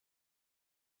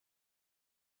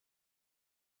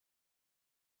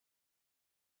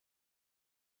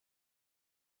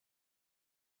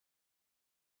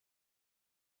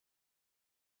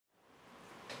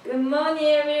Good morning,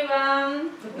 everyone.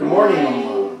 Good morning,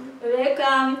 Mama.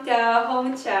 Welcome to our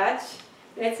home church.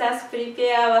 Let us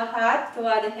prepare our heart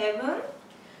toward heaven.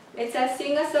 Let us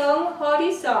sing a song,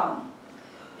 Holy Song.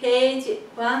 Page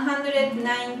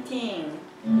 119.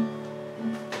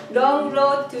 Long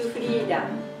Road to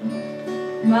Freedom.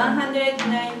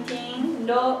 119.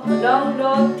 Long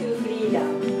Road to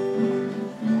Freedom.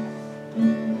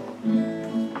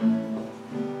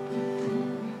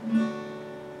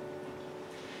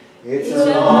 It's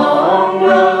a long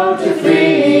road to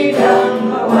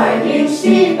freedom, a winding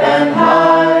steep and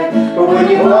high. But when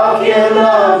you walk in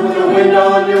love with the wind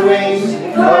on your wings,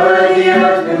 and cover the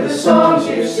earth with the songs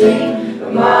you sing, the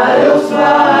miles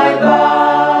fly by.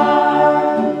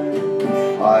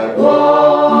 I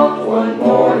walked one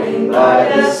morning by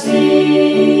the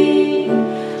sea,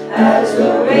 as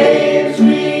the waves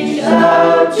reached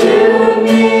out to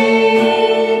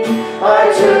me.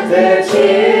 I took their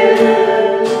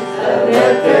tears,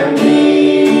 let them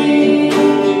be.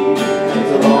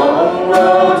 It's a long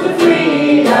road to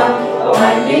freedom, a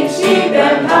winding steep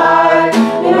and high.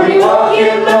 But when you walk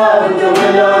in love with the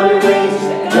wind on your wings,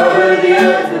 and cover the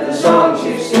earth with the songs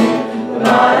you sing, the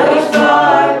miles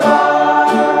fly by.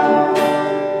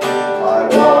 I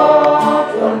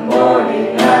walked one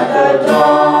morning at the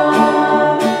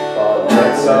dawn, while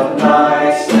beds of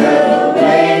night still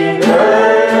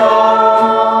lingered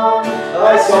on.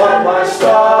 I sought my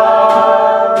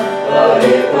star, but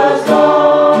it was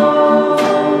gone.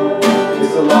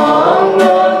 It's a long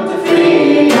road to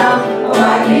freedom, a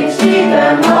winding steep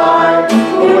and high.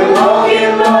 But when we walk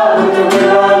in love with the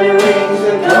wind on your wings,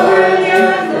 and cover the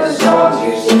earth with the songs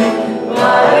you sing, the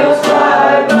miles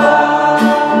fly by.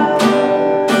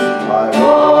 I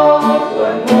walked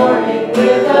one morning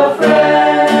with a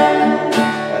friend,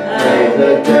 and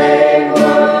the day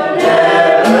would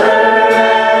never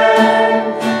end.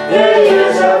 The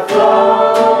years have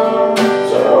flown,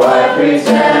 so I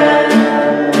pretend.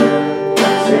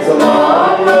 It's a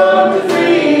long road to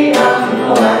freedom,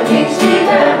 a winding steep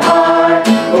and high.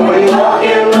 But when you walk in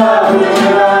love with the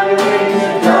wind on your wings,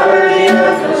 and cover the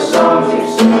earth with the songs you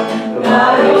sing, the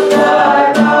miles fly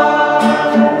by.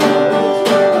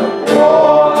 I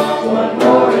walked one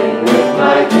morning with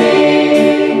my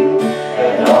king,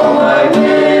 and all my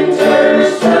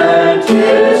winters turned to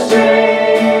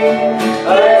spring.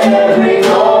 But every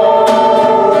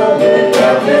moment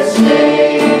kept its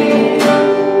sting.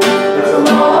 It's a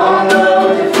long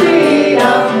road to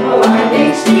freedom, a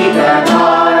winding steep and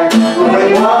high. But when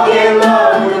you walk in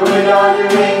love with the wind on your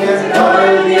wings, and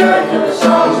cover the earth with the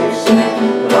songs you sing,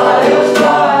 the miles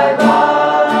fly by.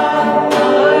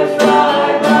 Miles fly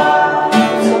by.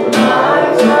 So the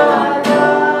miles fly by.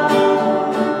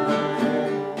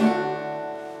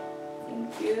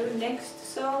 Thank you. Next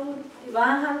song,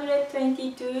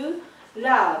 122,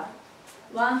 Love.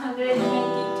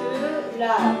 122,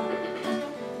 Love.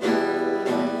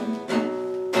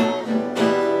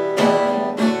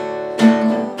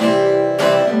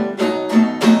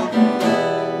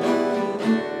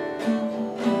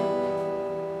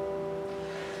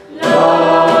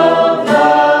 Love,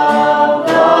 love,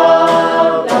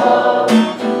 love, love.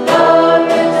 Love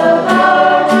is the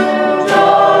power to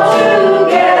draw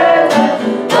together.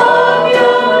 Love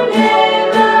your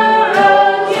neighbor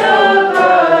as your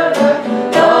brother.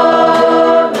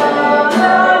 Love, love,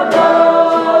 love,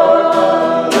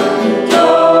 love.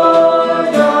 Joy,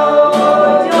 joy,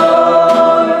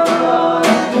 joy, joy.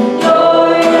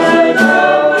 Joy is the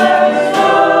best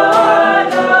for our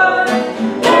life.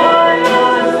 Joy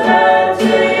is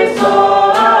plenty for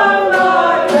our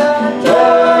life.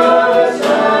 Just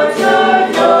such a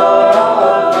joy.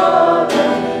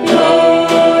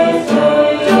 Peace,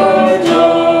 peace,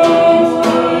 peace,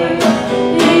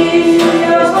 peace is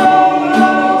your home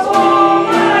of all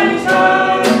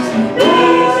mankind.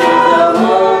 Peace is the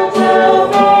home to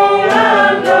free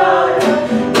and die.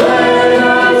 Let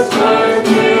us first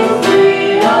be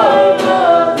free of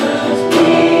others.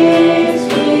 Peace,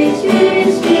 peace,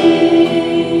 peace, peace.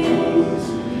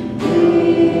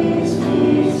 Peace,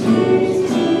 peace, peace,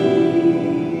 peace.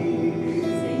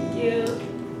 Thank you.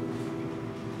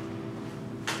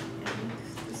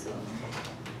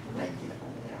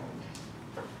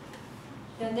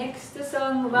 The next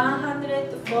song,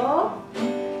 104,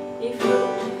 If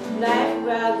Life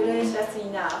Were Gracious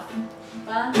Enough.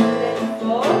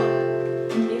 104,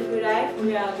 If Life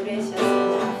Were Gracious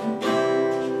Enough.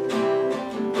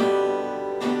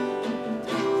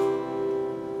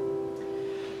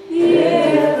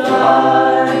 If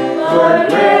life were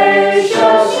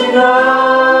gracious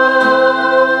enough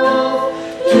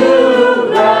to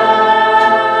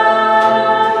grant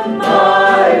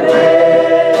my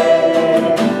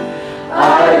way,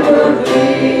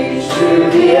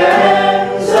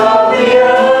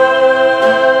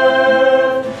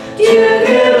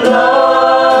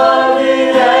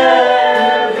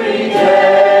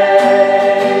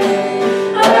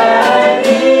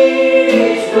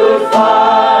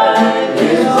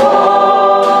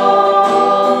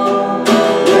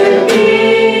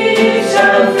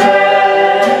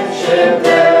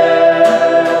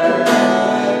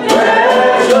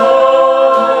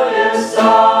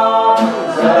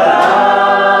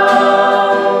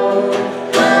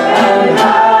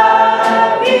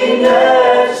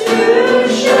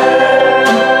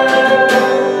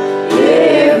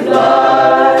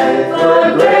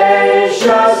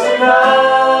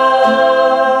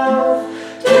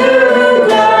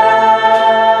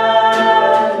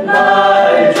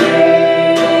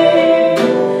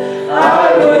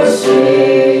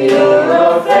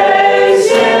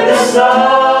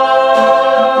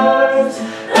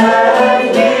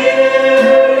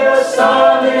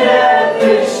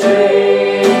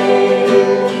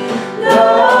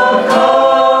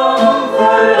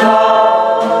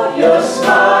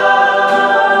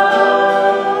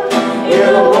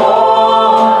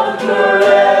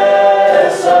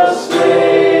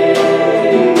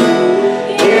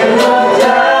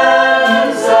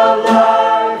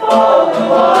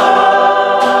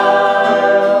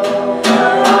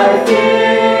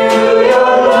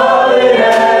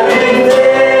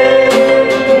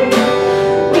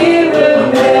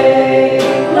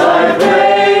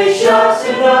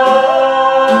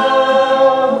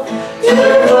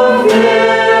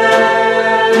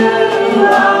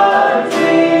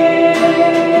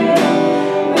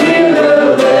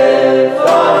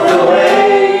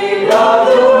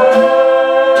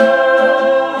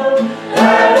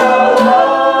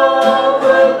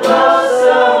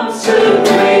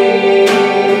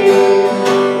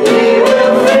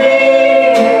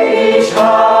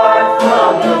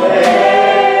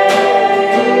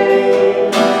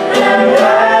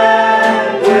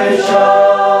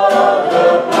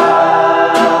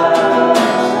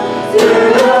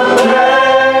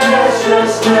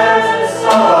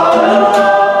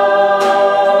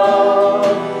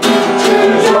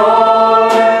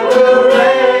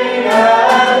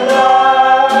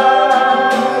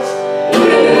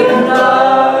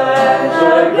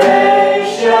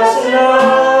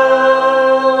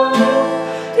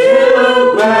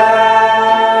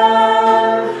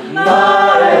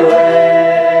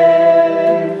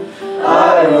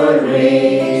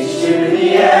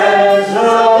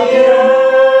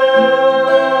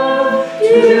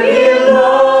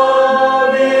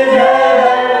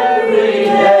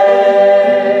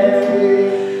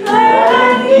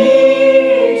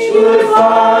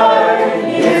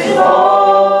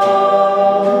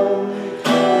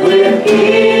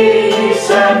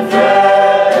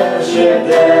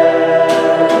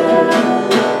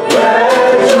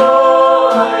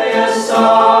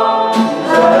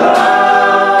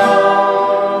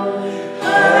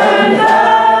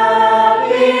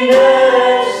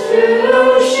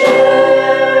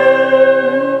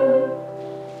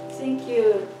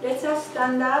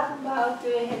 stand up, bow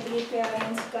to Heavenly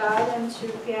Parents, God and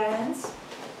true parents.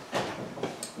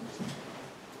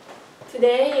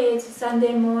 Today is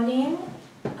Sunday morning,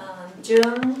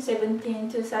 June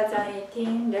 17,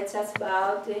 2018. Let us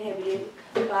bow to Heavenly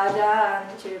Father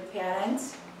and true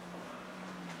parents.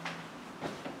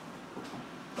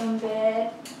 From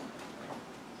bed,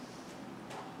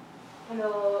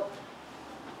 hello.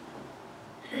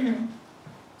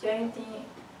 Join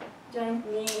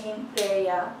me in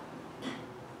prayer.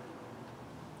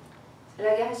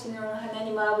 사랑에 하시는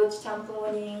하나님 아버지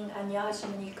참부모님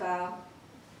안녕하십니까?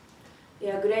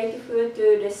 We are grateful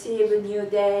to receive a new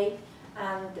day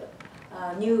and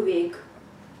a new week.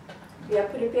 We are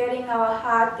preparing our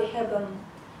heart to heaven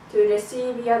to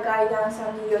receive your guidance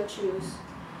and your truth.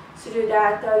 Through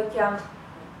that we can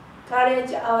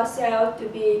encourage ourselves to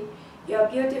be your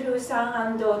beautiful sons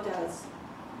and daughters.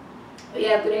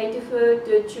 We are grateful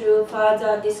to true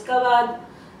Father discovered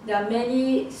the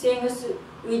many things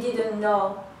we didn't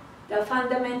know, the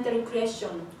fundamental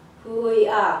question, who we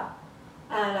are,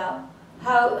 and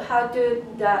how to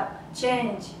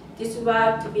change this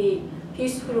world to be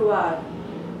peaceful world.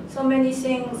 So many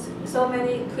things, so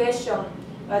many questions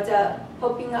was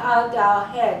popping out our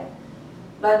head,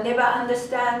 but never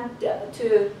understand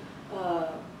to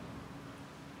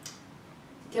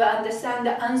understand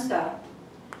the answer.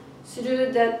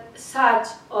 Through the search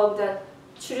of the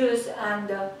truth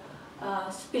and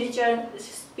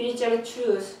spiritual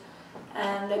truth,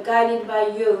 and guided by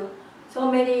you,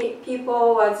 so many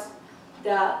people was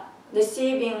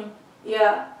receiving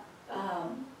your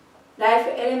life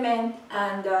element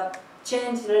and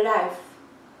changed their life.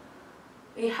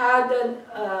 We had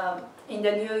in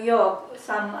the New York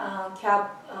some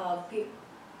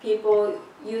people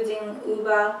using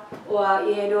Uber or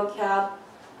Yellow Cab,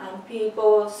 and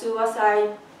people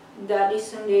suicide.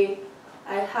 Recently,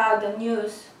 I heard the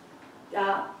news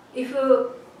that if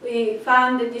we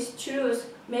found this truth,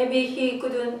 maybe he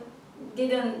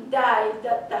didn't die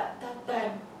that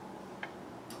time.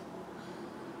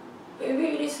 We're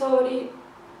really sorry.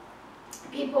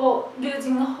 People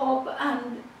losing hope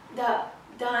and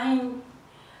dying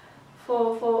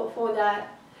for that.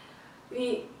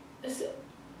 This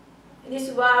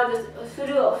world is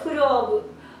full of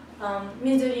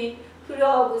misery, full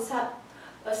of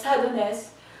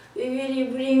sadness. We really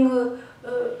bring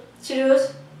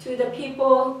truth to the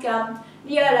people who can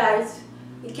realize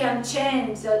we can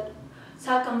change the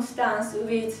circumstance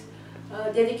with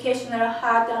dedication,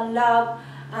 heart, and love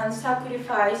and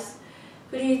sacrifice.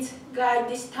 Please guide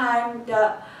this time,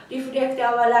 reflect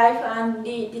our life and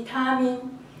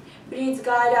determine. Please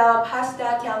guide our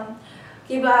pastor can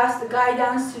give us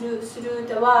guidance through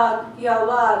the word, your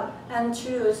word and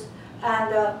truth,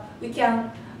 and we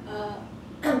can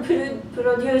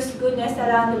produce goodness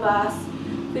around us.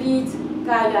 Please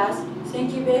guide us.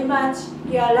 Thank you very much.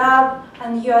 Your love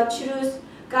and your truth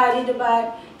guided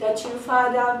by the true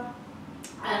Father,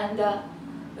 and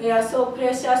we are so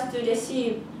precious to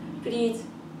receive. Please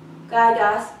guide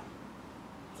us.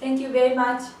 Thank you very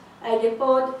much. I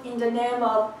report in the name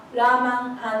of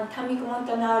Raman and Tamiko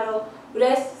Montanaro,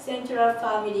 blessed Central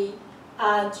Family,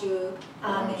 Aju.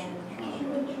 Amen.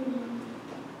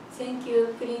 Thank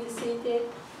you. Please sit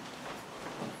it.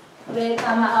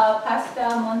 Welcome our Pastor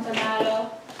Montanaro.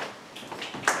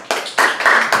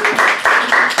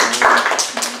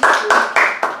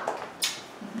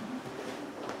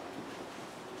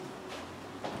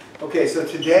 Okay, so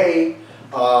today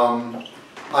I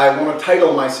want to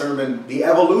title my sermon, The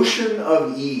Evolution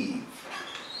of Eve.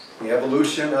 The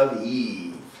Evolution of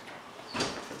Eve.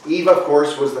 Eve, of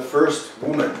course, was the first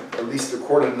woman, at least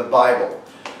recorded in the Bible.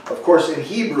 Of course, in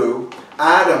Hebrew,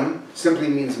 Adam simply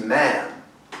means man,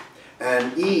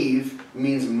 and Eve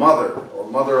means mother, or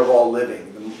mother of all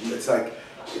living. It's like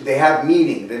they have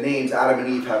meaning. The names Adam and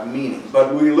Eve have meaning.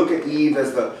 But we look at Eve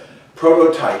as the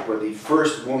prototype, or the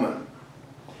first woman.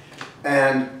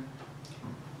 And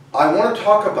I want to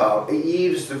talk about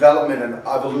Eve's development and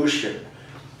evolution.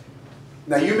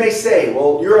 Now you may say,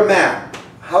 well, you're a man.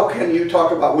 How can you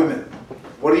talk about women?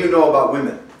 What do you know about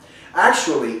women?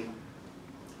 Actually,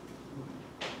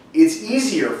 it's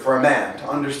easier for a man to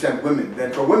understand women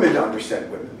than for women to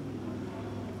understand women.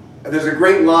 And there's a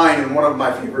great line in one of my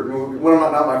favorite movies,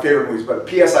 not my favorite movies, but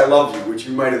P.S. I Love You, which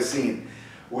you might have seen,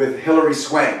 with Hilary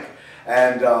Swank.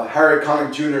 And Harry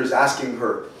Connick Jr. is asking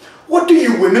her, what do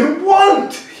you women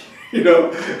want? You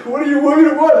know, what do you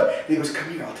women want? And he goes, come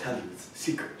here, I'll tell you, it's a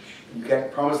secret. You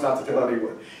can't promise not to tell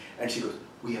anyone. And she goes,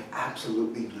 we have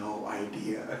absolutely no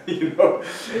idea, you know.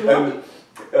 And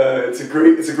it's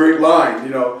a great line,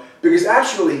 you know, because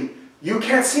actually you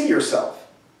can't see yourself.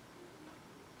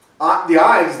 The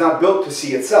eye is not built to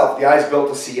see itself. The eye is built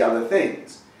to see other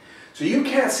things. So you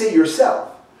can't see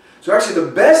yourself. So actually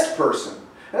the best person,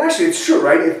 and actually it's true,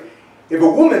 right? If a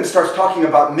woman starts talking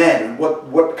about men and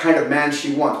what kind of man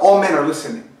she wants, all men are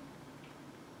listening.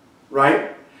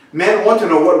 Right? Men want to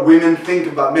know what women think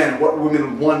about men, what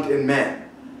women want in men.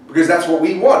 Because that's what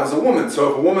we want as a woman.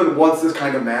 So if a woman wants this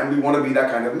kind of man, we want to be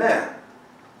that kind of man.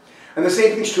 And the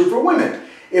same thing's true for women.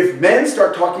 If men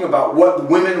start talking about what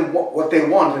women, what they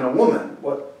want in a woman,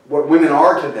 what women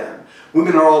are to them,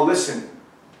 women are all listening.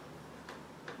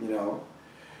 You know?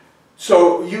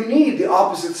 So you need the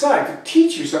opposite side to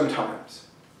teach you sometimes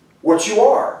what you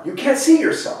are. You can't see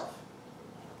yourself.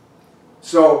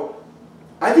 So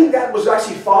I think that was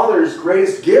actually Father's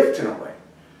greatest gift in a way.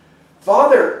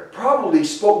 Father probably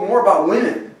spoke more about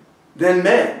women than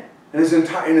men in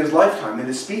his lifetime, in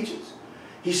his speeches.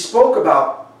 He spoke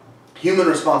about human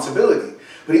responsibility,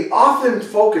 but he often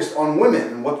focused on women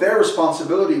and what their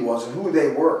responsibility was and who they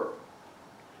were,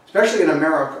 especially in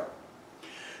America.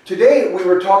 Today we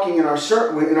were talking in our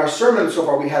sermon so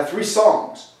far, we had 3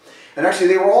 songs. And actually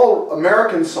they were all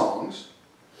American songs.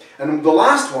 And the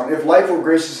last one, If Life Were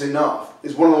Gracious Enough,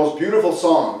 is one of the most beautiful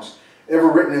songs ever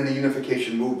written in the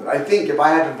unification movement. I think if I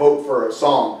had to vote for a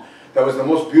song that was the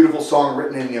most beautiful song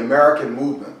written in the American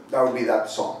movement, that would be that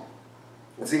song.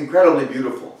 It's incredibly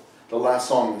beautiful, the last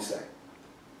song we sang.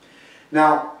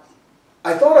 Now,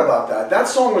 I thought about that. That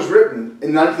song was written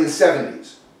in the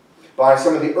 1970s by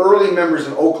some of the early members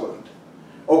in Oakland.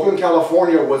 Oakland,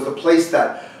 California was the place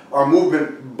that our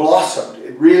movement blossomed.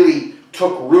 It really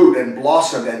took root and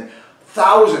blossomed, and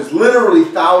thousands, literally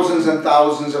thousands and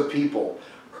thousands of people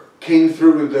came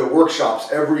through the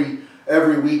workshops every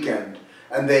weekend.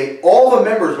 And all the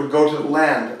members would go to the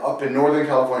land up in Northern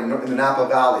California, in the Napa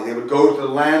Valley. They would go to the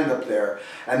land up there,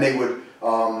 and they would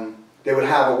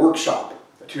have a workshop,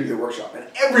 a 2-day workshop. And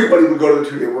everybody would go to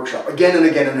the 2-day workshop again and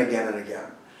again and again and again.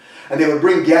 And they would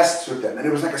bring guests with them. And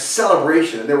it was like a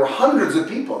celebration. And there were hundreds of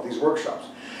people at these workshops.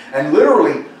 And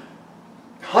literally,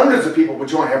 hundreds of people would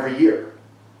join every year.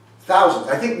 Thousands.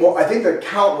 I think the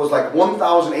count was like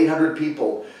 1,800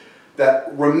 people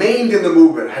that remained in the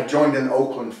movement had joined an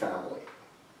Oakland family,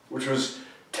 which was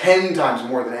 10 times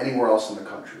more than anywhere else in the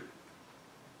country.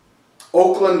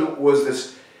 Oakland was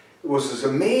this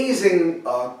amazing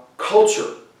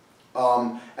culture,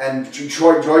 and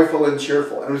joyful and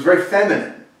cheerful, and it was very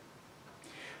feminine.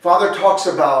 Father talks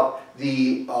about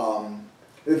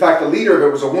in fact, the leader of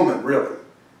it was a woman, really.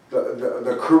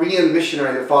 The Korean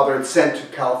missionary that Father had sent to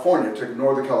California, to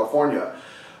Northern California,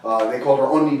 they called her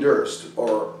Onni Durst,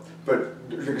 but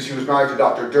because she was married to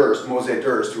Dr. Durst, Mose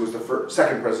Durst, who was the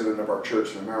second president of our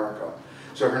church in America.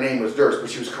 So her name was Durst, but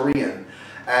she was Korean,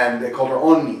 and they called her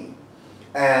Onni.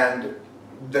 And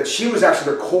that she was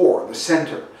actually the core, the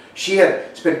center. She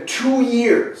had spent 2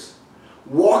 years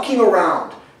walking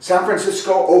around San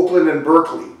Francisco, Oakland, and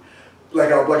Berkeley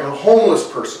like a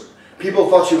homeless person. People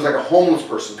thought she was like a homeless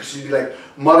person because she'd be like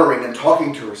muttering and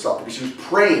talking to herself because she was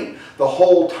praying the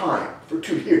whole time for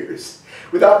 2 years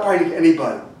without finding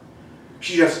anybody.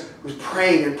 She just was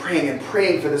praying and praying and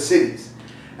praying for the cities.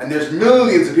 And there's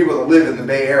millions of people that live in the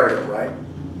Bay Area, right?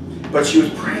 But she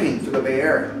was praying for the Bay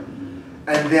Area.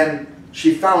 And then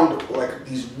she found like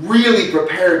these really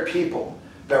prepared people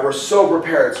that were so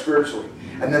prepared spiritually.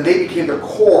 And then they became the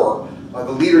core of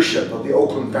the leadership of the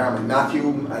Oakland family.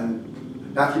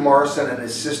 Matthew Morrison and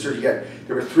his sister. There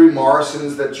were 3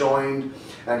 Morrisons that joined,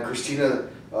 and Christina,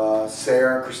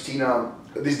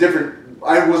 these different.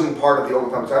 I wasn't part of the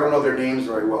Oakland family, so I don't know their names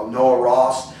very well. Noah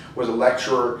Ross was a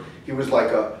lecturer. He was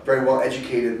like a very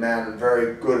well-educated man and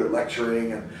very good at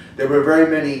lecturing. And there were very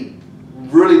many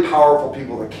really powerful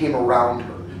people that came around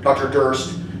her. Dr.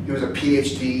 Durst, he was a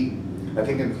PhD, I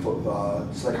think in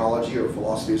psychology or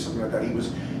philosophy or something like that. He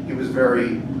was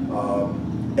very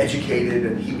educated,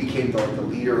 and he became the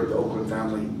leader of the Oakland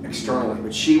family externally,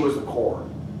 but she was the core.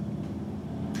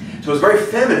 So it was very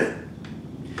feminine.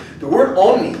 The word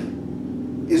Onni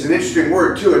is an interesting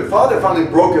word too, and Father finally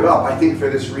broke it up, I think, for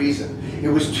this reason. It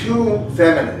was too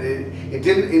feminine. It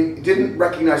didn't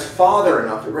recognize Father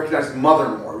enough. It recognized Mother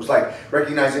more. It was like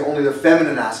recognizing only the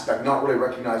feminine aspect, not really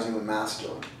recognizing the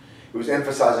masculine. It was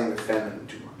emphasizing the feminine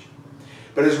too much.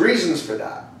 But there's reasons for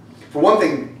that. For one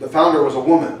thing, the founder was a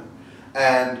woman,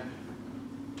 and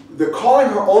the calling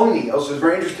her Onni also is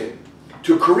very interesting.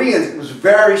 To Koreans, it was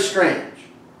very strange,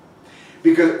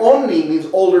 because Onni means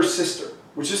older sister,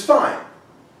 which is fine,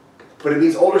 but it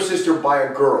means older sister by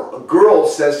a girl. A girl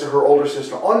says to her older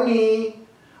sister, Onni,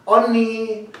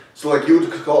 Onni. So like you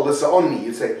would call Alyssa Onni,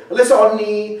 you'd say Alyssa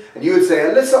Onni, and you would say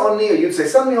Alyssa Onni, or you'd say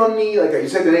Sunny Onni, like that. You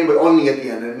say the name with Onni at the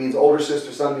end, and it means older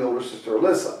sister Sunny, older sister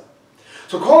Alyssa.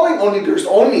 So calling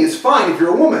only is fine if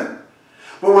you're a woman.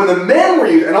 But when the men were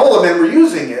using, and all the men were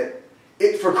using it,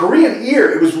 for Korean ear,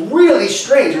 it was really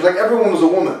strange. It was like everyone was a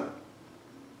woman.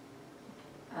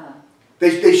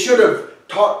 They should have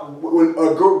taught, when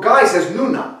a guy says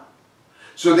Nuna,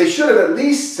 so they should have at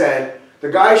least said,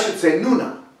 the guy should say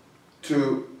Nuna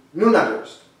to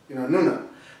Nunadurst, Nuna.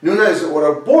 Nuna is what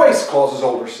a boy calls his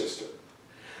older sister.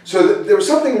 So there was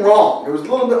something wrong. It was a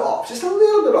little bit off, just a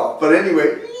little bit off. But anyway,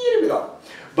 a little bit off.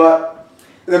 But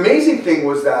the amazing thing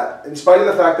was that, in spite of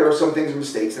the fact there were some things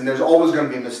mistakes, and there's always going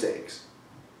to be mistakes,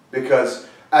 because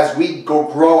as we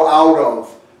grow out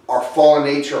of our fallen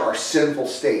nature, our sinful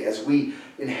state, as we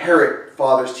inherit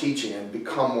Father's teaching and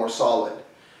become more solid,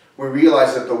 we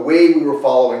realize that the way we were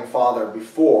following Father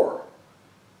before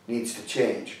needs to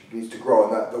change, needs to grow,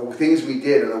 and that the things we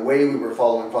did and the way we were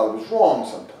following Father was wrong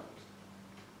sometimes.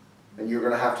 And you're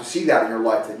going to have to see that in your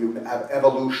life, that you have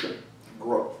evolution,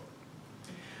 growth.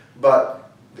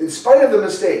 But in spite of the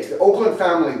mistakes, the Oakland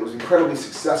family was incredibly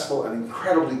successful and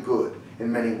incredibly good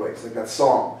in many ways. Like that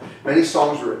song. Many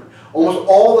songs were written. Almost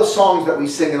all the songs that we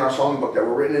sing in our songbook that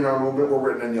were written in our movement were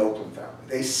written in the Oakland family.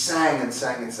 They sang and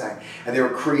sang and sang. And they were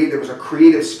there was a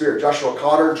creative spirit. Joshua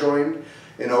Cotter joined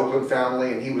in Oakland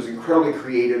family, and he was incredibly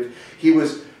creative. He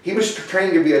was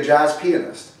trained to be a jazz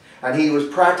pianist, and he was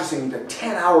practicing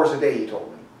 10 hours a day, he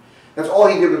told me. That's all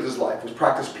he did with his life, was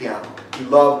practice piano. He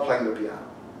loved playing the piano.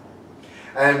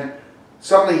 And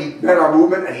suddenly he met our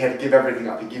movement and he had to give everything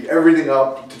up. He gave everything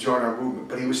up to join our movement,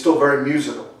 but he was still very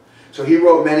musical. So he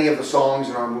wrote many of the songs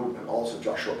in our movement, also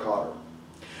Joshua Cotter.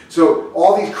 So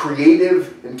all these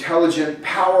creative, intelligent,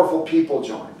 powerful people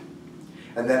joined.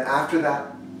 And then after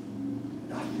that,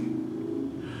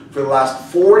 nothing. For the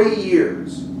last 40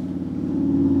 years,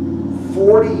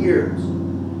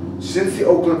 since the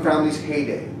Oakland family's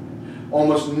heyday,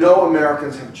 almost no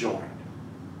Americans have joined.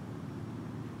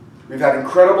 We've had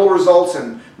incredible results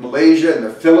in Malaysia and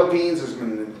the Philippines. It's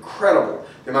been incredible,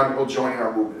 the amount of people joining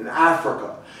our movement. In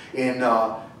Africa, in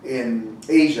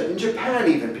Asia, in Japan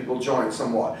even, people join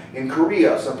somewhat. In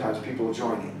Korea, sometimes people are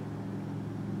joining.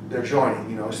 They're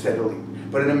joining, steadily.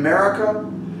 But in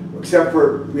America, except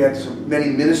for we had many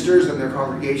ministers and their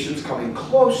congregations coming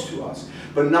close to us,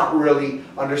 but not really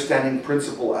understanding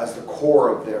principle as the core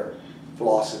of their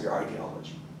philosophy or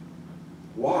ideology.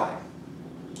 Why?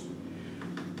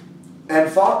 And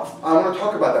I want to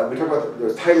talk about that. We talk about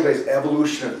the title today is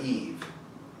Evolution of Eve.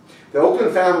 The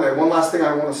Oakland family, one last thing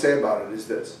I want to say about it is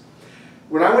this.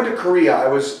 When I went to Korea, I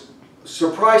was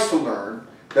surprised to learn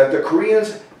that the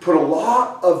Koreans put a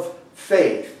lot of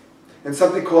faith in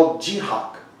something called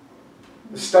jihak,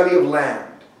 the study of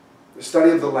land, the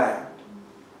study of the land.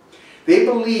 They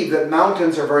believe that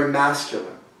mountains are very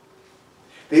masculine.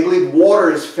 They believe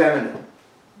water is feminine.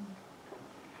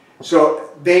 So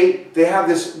they have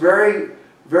this very,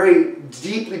 very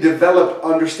deeply developed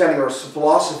understanding or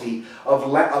philosophy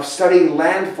of studying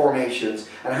land formations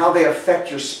and how they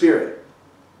affect your spirit.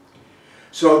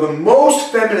 So the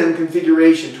most feminine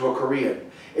configuration to a Korean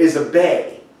is a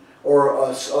bay, or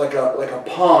like a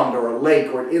pond or a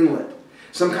lake or an inlet.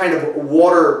 Some kind of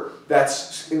water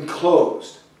that's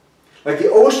enclosed. Like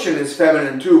the ocean is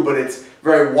feminine too, but it's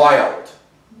very wild.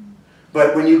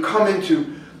 But when you come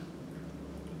into,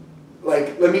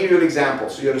 let me give you an example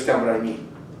so you understand what I mean.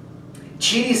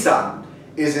 Chirisan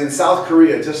is in South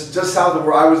Korea, just south of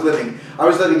where I was living. I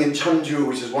was living in Cheonju,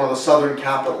 which is one of the southern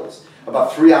capitals,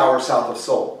 about 3 hours south of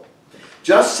Seoul.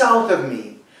 Just south of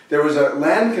me, there was a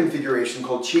land configuration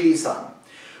called Chirisan,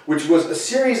 which was a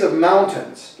series of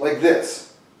mountains like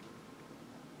this,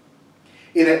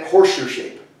 in a horseshoe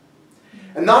shape.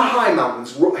 And not high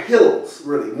mountains, hills,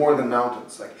 really, more than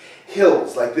mountains, like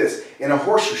hills like this, in a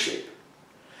horseshoe shape.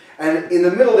 And in the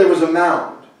middle there was a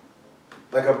mound,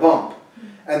 like a bump.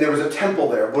 And there was a temple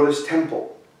there, a Buddhist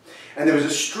temple. And there was a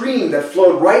stream that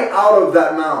flowed right out of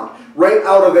that mound, right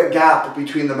out of that gap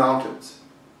between the mountains.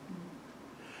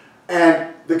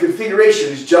 And the configuration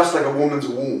is just like a woman's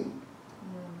womb.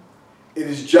 It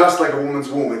is just like a woman's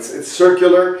womb. It's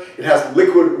circular, it has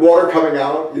liquid water coming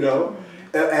out, and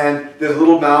there's a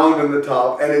little mound on the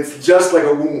top, and it's just like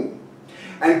a womb.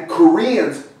 And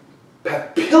Koreans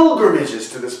have pilgrimages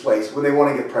to this place when they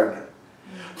want to get pregnant.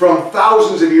 From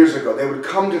thousands of years ago, they would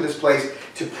come to this place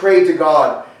to pray to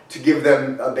God to give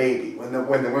them a baby, when the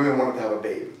women wanted to have a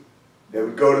baby. They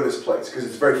would go to this place, because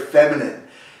it's very feminine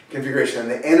configuration,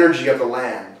 and the energy of the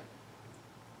land.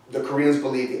 The Koreans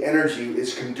believe the energy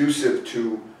is conducive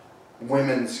to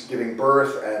women's giving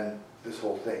birth and this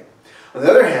whole thing. On the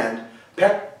other hand,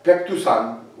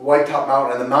 Paektusan, White Top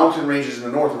Mountain, and the mountain ranges in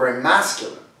the north are very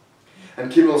masculine. And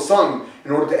Kim Il-sung,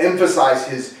 in order to emphasize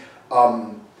his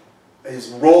his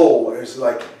role, his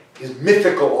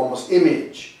mythical almost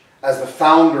image as the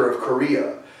founder of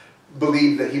Korea,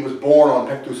 believed that he was born on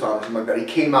Paektusan or something like that. He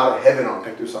came out of heaven on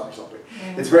Paektusan or something.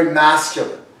 It's very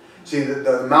masculine. See,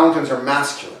 the mountains are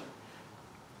masculine.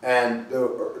 And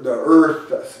the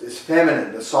earth is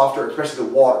feminine, the softer, especially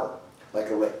the water, like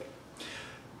a lake.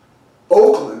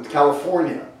 Oakland,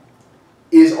 California,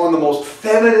 is on the most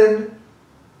feminine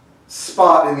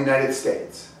spot in the United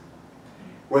States,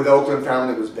 where the Oakland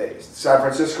family was based. San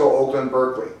Francisco, Oakland,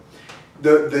 Berkeley.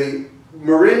 The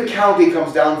Marin County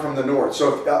comes down from the north.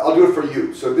 So I'll do it for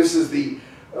you. So this is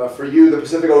for you, the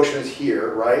Pacific Ocean is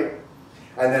here, right?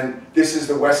 And then this is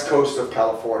the west coast of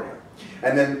California.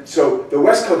 And then, so the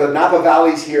west coast, the Napa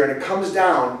Valley's here, and it comes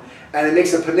down, and it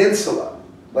makes a peninsula,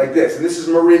 like this. And this is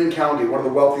Marin County, one of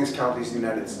the wealthiest counties in the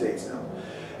United States now.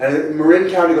 And Marin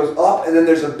County goes up, and then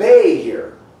there's a bay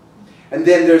here. And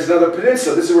then there's another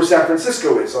peninsula. This is where San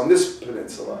Francisco is, on this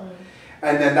peninsula.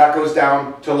 And then that goes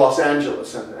down to Los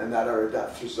Angeles, and that area,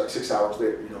 that's like 6 hours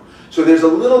later, you know. So there's a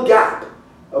little gap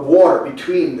of water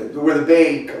between where the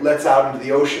bay lets out into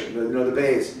the ocean. You know, the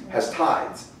bay has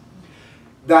tides.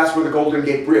 That's where the Golden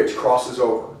Gate Bridge crosses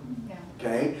over. Yeah.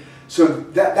 Okay? So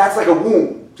that's like a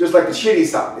womb, just like the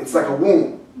Shiri-san. It's like a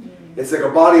womb. It's like a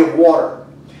body of water.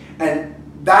 And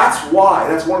that's why,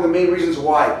 that's one of the main reasons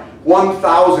why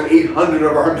 1,800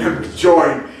 of our members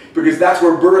join, because that's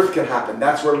where birth can happen.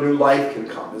 That's where new life can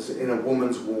come, is in a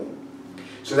woman's womb.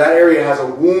 So that area has a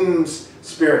womb's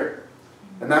spirit.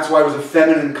 And that's why it was a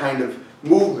feminine kind of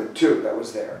movement, too, that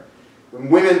was there. When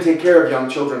women take care of young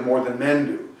children more than men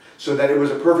do, so that it was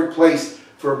a perfect place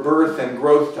for birth and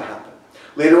growth to happen.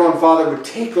 Later on, Father would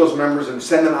take those members and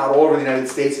send them out all over the United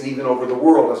States and even over the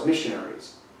world as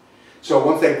missionaries. So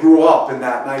once they grew up in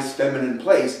that nice feminine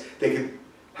place, they could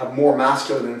have more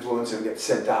masculine influence and get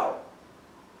sent out.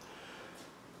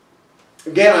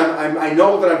 Again, I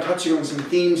know that I'm touching on some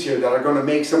themes here that are going to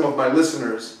make some of my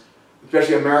listeners,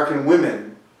 especially American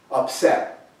women,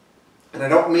 upset. And I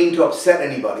don't mean to upset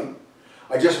anybody.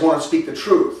 I just want to speak the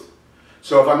truth.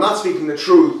 So if I'm not speaking the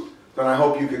truth, then I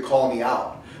hope you can call me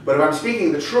out. But if I'm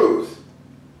speaking the truth,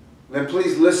 then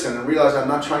please listen and realize I'm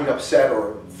not trying to upset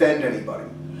or offend anybody.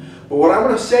 But what I'm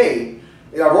going to say,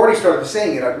 I've already started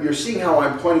saying it, you're seeing how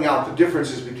I'm pointing out the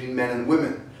differences between men and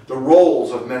women, the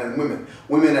roles of men and women,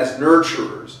 women as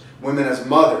nurturers, women as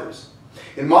mothers.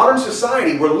 In modern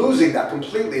society, we're losing that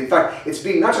completely. In fact, it's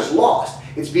being not just lost,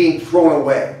 it's being thrown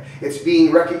away. It's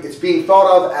being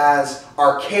thought of as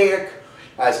archaic,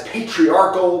 as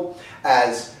patriarchal,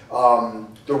 as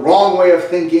the wrong way of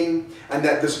thinking, and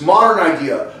that this modern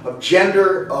idea of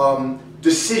gender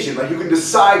decision, like you can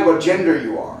decide what gender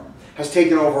you are, has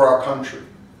taken over our country.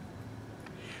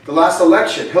 The last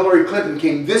election, Hillary Clinton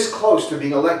came this close to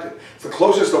being elected. It's the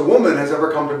closest a woman has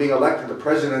ever come to being elected to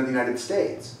president of the United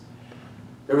States.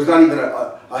 There was not even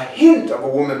a hint of a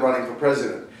woman running for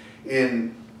president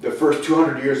in the first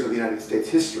 200 years of the United States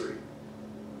history.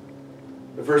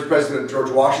 The first president,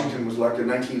 George Washington, was elected in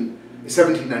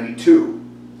 1792.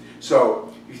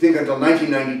 So you think until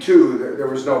 1992, there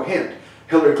was no hint.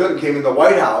 Hillary Clinton came in the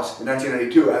White House in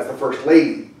 1992 as the first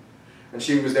lady, and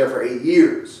she was there for 8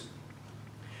 years.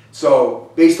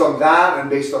 So based on that, and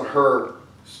based on her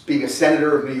being a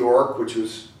senator of New York, which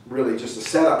was really just a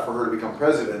setup for her to become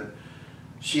president,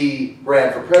 she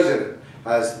ran for president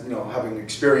as, you know, having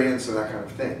experience and that kind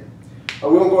of thing. We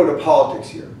won't go into politics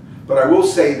here, but I will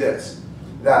say this,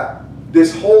 that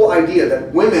this whole idea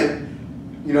that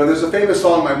women, you know, there's a famous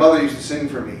song my mother used to sing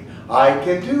for me, I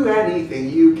can do anything,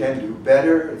 you can do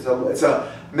better. It's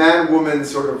a man-woman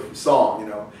sort of song, you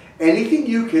know. Anything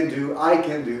you can do, I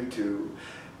can do too.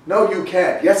 No, you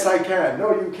can't. Yes, I can.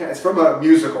 No, you can't. It's from a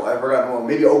musical. I've forgotten, well,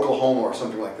 maybe Oklahoma or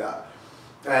something like that.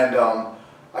 And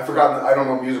I've forgotten, I don't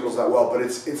know musicals that well, but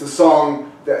it's a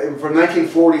song that, from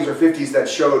 1940s or 50s that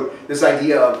showed this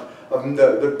idea of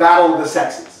the battle of the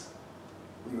sexes.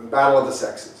 The battle of the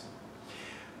sexes.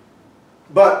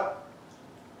 But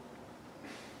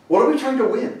what are we trying to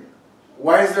win?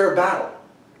 Why is there a battle?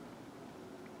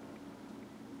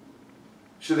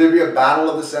 Should there be a battle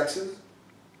of the sexes?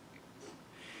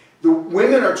 The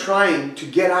women are trying to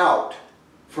get out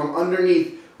from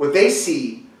underneath what they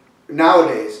see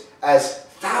nowadays as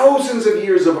thousands of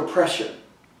years of oppression.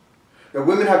 That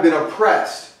women have been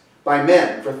oppressed by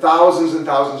men for thousands and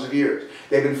thousands of years.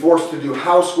 They've been forced to do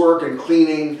housework and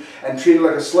cleaning and treated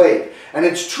like a slave. And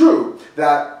it's true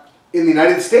that in the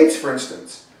United States, for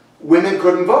instance, women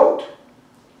couldn't vote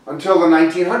until the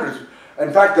 1900s.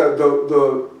 In fact,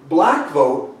 the black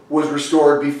vote was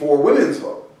restored before women's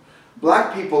vote.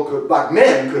 Black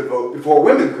men could vote before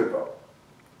women could vote.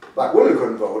 Black women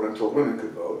couldn't vote until women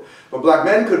could vote. But black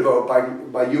men could vote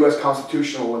by U.S.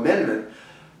 constitutional amendment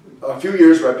a few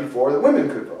years right before the women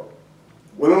could vote.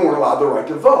 Women weren't allowed the right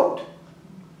to vote.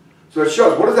 So it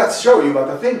shows, what does that show you about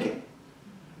the thinking?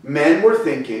 Men were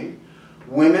thinking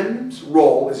women's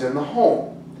role is in the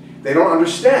home. They don't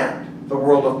understand the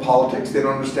world of politics. They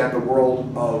don't understand the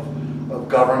world of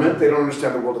government. They don't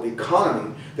understand the world of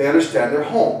economy. They understand their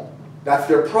home. That's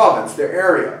their province, their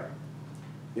area.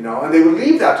 You know, and they would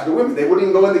leave that to the women. They wouldn't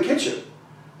even go in the kitchen.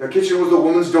 Their kitchen was the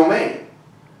woman's domain.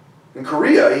 In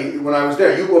Korea, when I was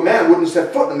there, a man wouldn't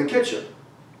set foot in the kitchen.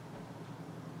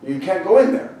 You can't go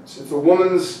in there. It's a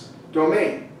woman's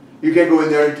domain. You can't go in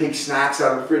there and take snacks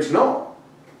out of the fridge. No.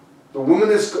 The woman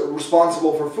is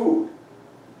responsible for food.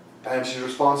 And she's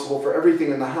responsible for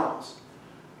everything in the house.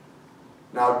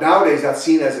 Now, nowadays, that's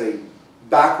seen as a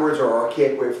backwards or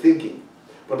archaic way of thinking.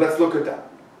 But let's look at that.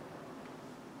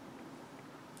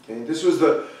 Okay? This was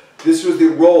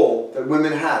the role that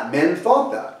women had. Men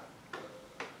thought that.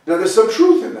 Now, there's some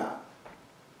truth in that.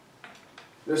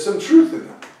 There's some truth in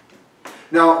that.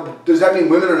 Now, does that mean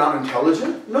women are not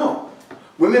intelligent? No.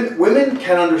 Women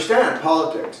can understand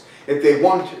politics if they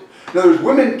want to. In other words,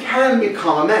 women can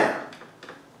become a man.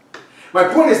 My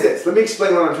point is this. Let me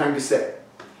explain what I'm trying to say.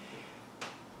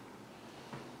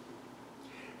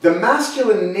 The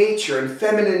masculine nature and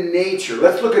feminine nature,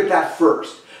 let's look at that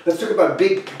first. Let's talk about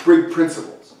big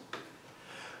principles.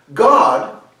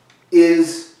 God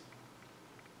is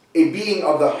a being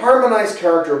of the harmonized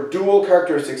character of dual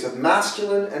characteristics of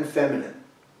masculine and feminine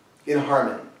in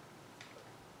harmony.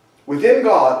 Within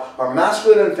God are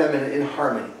masculine and feminine in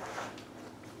harmony.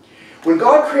 When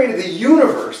God created the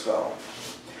universe, though,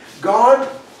 God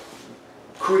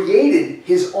created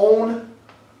his own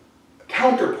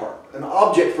counterpart, an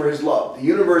object for his love. The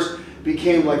universe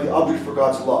became like the object for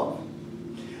God's love.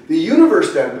 The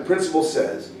universe, then, the principle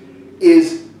says,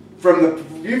 is from the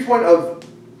viewpoint of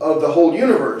the whole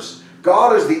universe,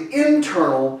 God is the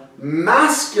internal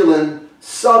masculine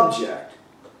subject,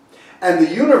 and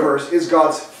the universe is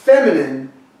God's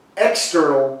feminine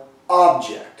external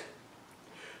object.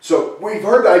 So we've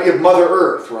heard the idea of Mother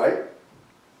Earth, right?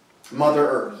 Mother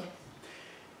Earth. Yes.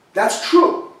 That's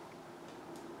true.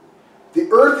 The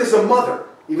earth is a mother.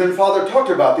 Even Father talked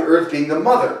about the earth being the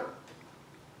mother.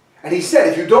 And he said,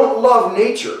 if you don't love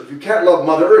nature, if you can't love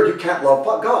Mother Earth, you can't love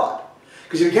God.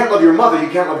 Because if you can't love your mother, you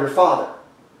can't love your father.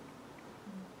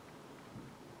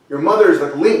 Your mother is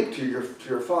like linked to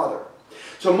your father.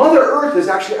 So Mother Earth is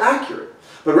actually accurate.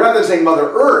 But rather than saying Mother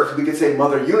Earth, we could say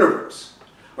Mother Universe,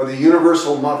 or the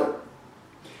Universal Mother.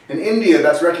 In India,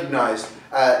 that's recognized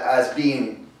as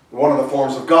being one of the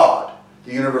forms of God,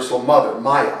 the Universal Mother,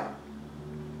 Maya.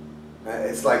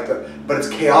 It's like but it's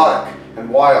chaotic and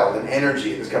wild and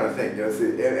energy, this kind of thing. You know,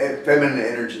 it's feminine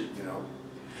energy, you know.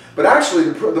 But actually,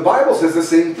 the Bible says the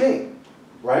same thing,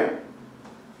 right?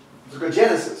 Let's go to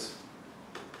Genesis.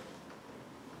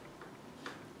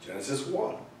 Genesis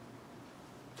 1.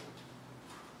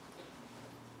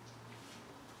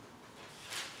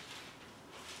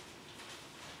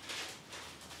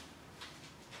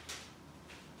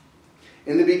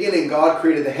 In the beginning, God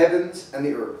created the heavens and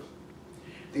the earth.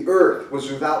 The earth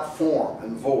was without form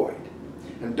and void,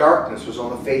 and darkness was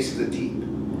on the face of the deep,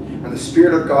 and the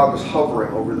Spirit of God was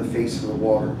hovering over the face of the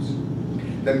waters.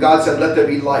 Then God said, let there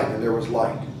be light, and there was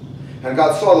light. And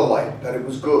God saw the light, that it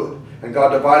was good, and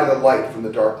God divided the light from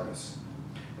the darkness.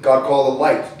 God called the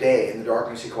light day, and the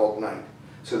darkness he called night.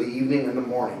 So the evening and the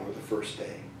morning were the first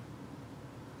day.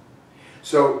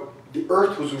 So the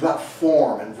earth was without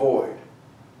form and void.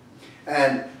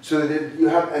 And so that you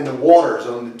have, and the waters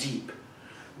on the deep.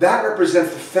 That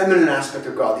represents the feminine aspect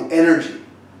of God, the energy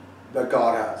that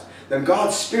God has. Then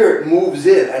God's Spirit moves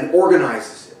in and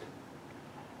organizes it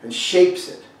and shapes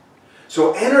it.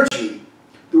 So energy,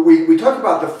 we talk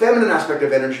about the feminine aspect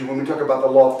of energy when we talk about the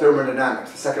law of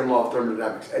thermodynamics, the second law of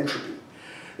thermodynamics, entropy.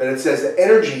 That it says that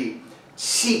energy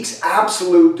seeks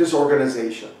absolute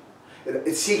disorganization.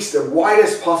 It seeks the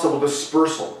widest possible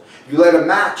dispersal. If you light a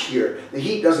match here, the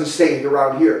heat doesn't stay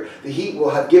around here. The heat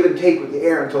will have give and take with the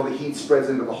air until the heat spreads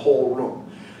into the whole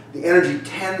room. The energy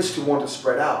tends to want to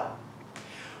spread out.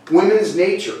 Women's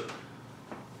nature,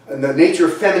 and the nature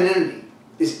of femininity,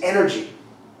 is energy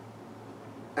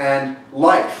and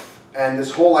life, and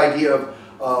this whole idea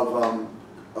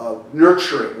of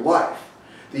nurturing life.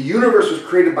 The universe was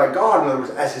created by God, in other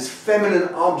words, as his feminine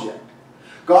object.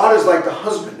 God is like the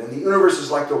husband, and the universe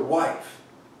is like the wife.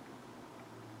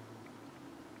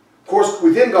 Of course,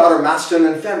 within God are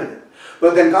masculine and feminine.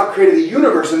 But then God created the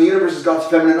universe, and the universe is God's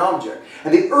feminine object.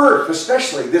 And the earth,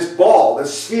 especially, this ball,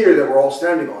 this sphere that we're all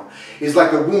standing on, is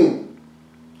like the womb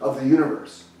of the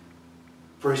universe.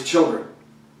 for his children.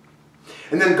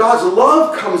 And then God's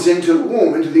love comes into the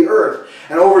womb, into the earth.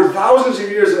 And over thousands of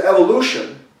years of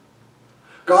evolution,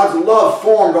 God's love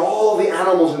formed all the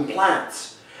animals and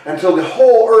plants until the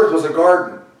whole earth was a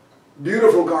garden.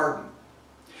 Beautiful garden.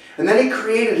 And then he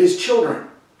created his children,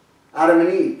 Adam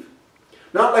and Eve.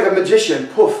 Not like a magician,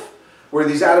 poof, where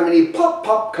these Adam and Eve, pop,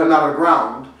 pop, come out of the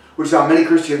ground, which is how many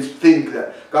Christians think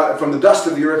that God, from the dust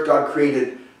of the earth, God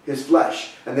created his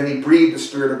flesh. And then he breathed the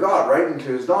Spirit of God right into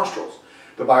his nostrils,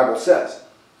 the Bible says.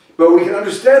 But we can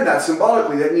understand that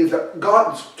symbolically. That means that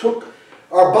God took,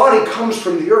 our body comes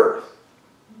from the earth.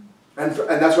 And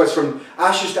that's why it's from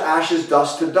ashes to ashes,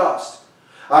 dust to dust.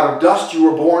 Out of dust you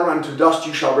were born, unto dust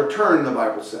you shall return, the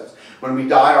Bible says. When we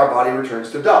die, our body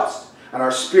returns to dust. And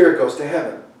our spirit goes to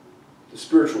heaven, the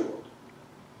spiritual world.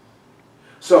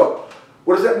 So,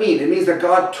 what does that mean? It means that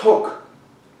God took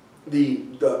the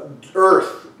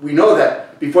earth. We know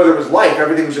that before there was life,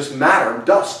 everything was just matter,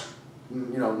 dust,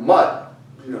 mud,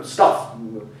 stuff,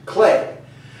 clay.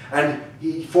 And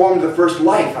he formed the first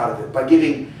life out of it by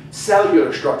giving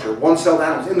cellular structure, one-celled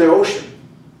animals in the ocean.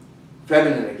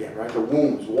 Feminine again, right? The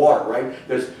wombs, water, right?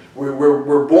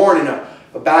 We're born in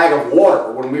a bag of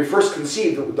water. When we first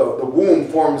conceived, the womb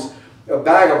forms a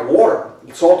bag of water,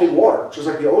 salty water, just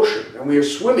like the ocean. And we are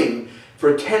swimming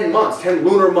for 10 months, 10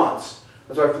 lunar months.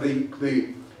 That's why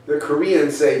the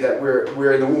Koreans say that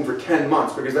we're in the womb for 10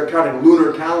 months, because they're counting a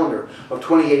lunar calendar of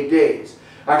 28 days.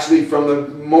 Actually, from the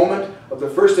moment of the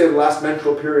first day of the last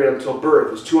menstrual period until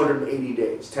birth is 280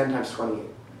 days, 10 times 28.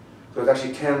 So it's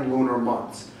actually 10 lunar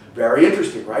months. Very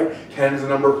interesting, right? 10 is the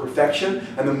number of perfection,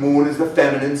 and the moon is the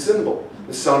feminine symbol.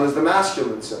 The sun is the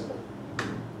masculine symbol.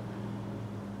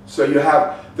 So you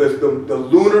have the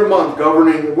lunar month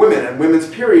governing women, and women's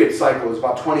period cycle is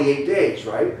about 28 days,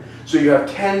 right? So you have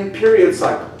 10 period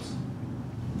cycles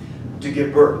to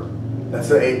give birth. That's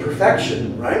a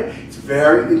perfection, right? It's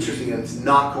very interesting, and it's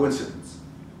not coincidence.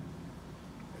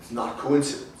 It's not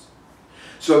coincidence.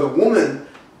 So the woman,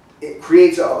 it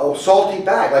creates a salty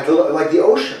bag, like the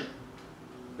ocean.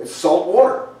 It's salt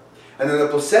water. And then the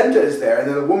placenta is there, and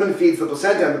then the woman feeds the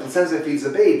placenta, and the placenta feeds the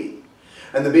baby.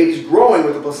 And the baby's growing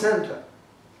with the placenta.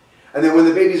 And then when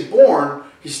the baby's born,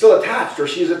 he's still attached, or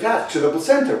she's attached to the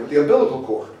placenta with the umbilical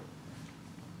cord.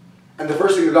 And the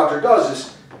first thing the doctor does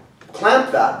is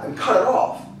clamp that and cut it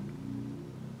off.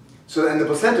 So then the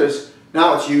placenta is,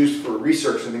 now it's used for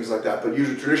research and things like that, but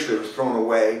usually traditionally it was thrown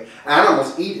away.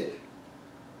 Animals eat it.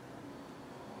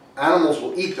 Animals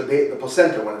will eat the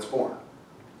placenta when it's born.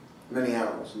 Many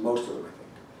animals, most of them I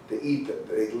think. They eat it,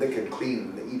 they lick and clean,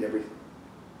 and they eat everything.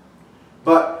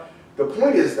 But the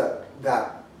point is that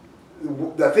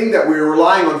the thing that we're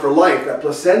relying on for life, that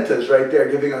placenta is right there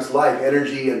giving us life,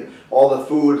 energy, and all the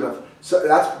food. So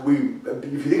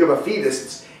if you think of a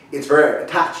fetus, it's very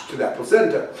attached to that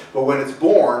placenta. But when it's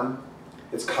born,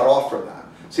 it's cut off from that.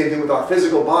 Same thing with our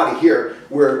physical body here.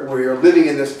 We're living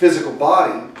in this physical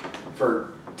body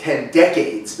for 10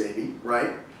 decades maybe,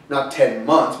 right? Not 10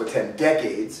 months, but 10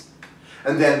 decades.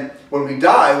 And then when we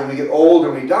die, when we get old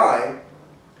and we die,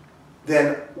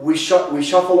 then we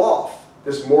shuffle off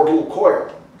this mortal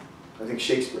coil. I think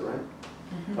Shakespeare, right?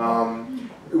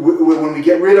 When we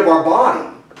get rid of our body,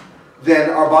 then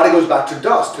our body goes back to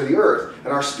dust, to the earth, and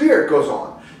our spirit goes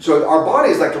on. So our body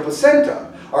is like the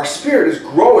placenta. Our spirit is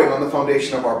growing on the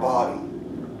foundation of our body.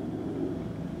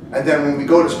 And then when we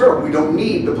go to spirit, we don't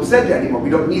need the placenta anymore. We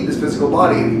don't need this physical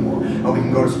body anymore. And we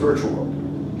can go to spiritual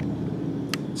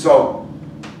world. So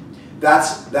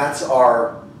that's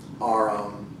our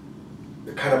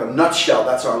kind of a nutshell.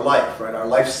 That's our life, right? Our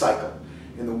life cycle.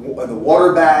 In the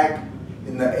water bag,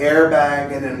 in the air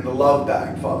bag, and in the love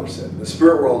bag, Father said. In the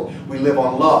spirit world, we live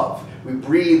on love. We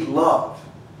breathe love.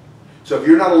 So if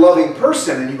you're not a loving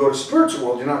person and you go to spiritual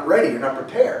world, you're not ready, you're not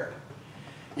prepared.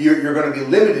 You're going to be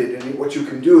limited in what you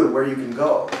can do and where you can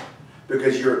go.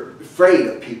 Because you're afraid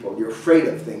of people, you're afraid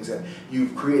of things, and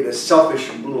you've created a selfish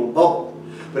little bubble.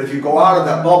 But if you go out of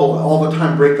that bubble and all the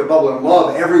time break the bubble and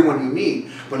love everyone you meet,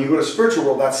 when you go to spiritual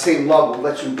world, that same love will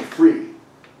let you be free.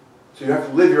 So you have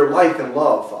to live your life in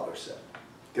love, Father said.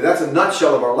 Okay, that's a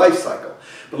nutshell of our life cycle.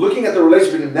 But looking at the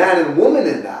relationship between man and woman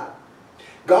in that,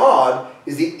 God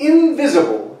is the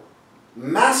invisible,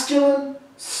 masculine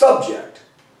subject,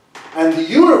 and the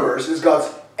universe is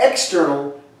God's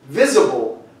external,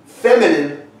 visible,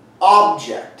 feminine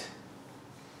object.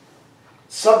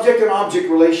 Subject and object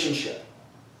relationship.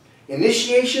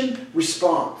 Initiation,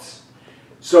 response.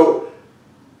 So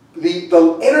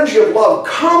the energy of love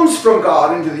comes from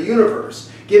God into the universe,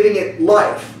 giving it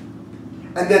life.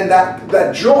 And then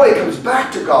that joy comes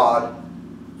back to God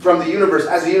from the universe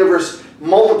as the universe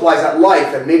multiplies that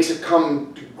life and makes it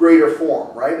come to greater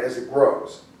form, right, as it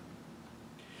grows.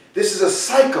 This is a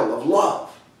cycle of love.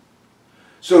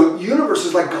 So the universe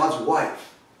is like God's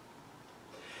wife.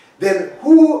 Then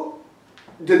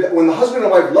when the husband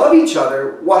and wife love each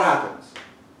other, what happens?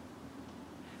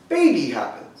 Baby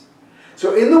happens.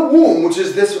 So in the womb, which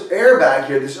is this airbag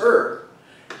here, this earth,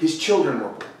 his children were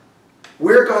born.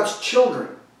 We're God's children.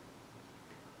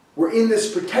 We're in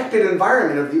this protected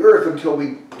environment of the earth until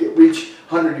we reach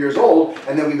 100 years old,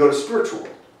 and then we go to spiritual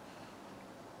world.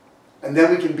 And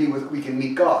then we can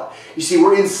meet God. You see,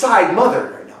 we're inside mother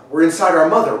right now. We're inside our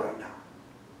mother right now.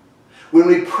 When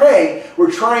we pray,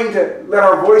 we're trying to let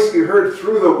our voice be heard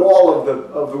through the wall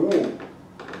of the womb.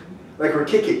 Like we're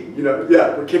kicking, you know.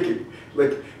 Yeah, we're kicking.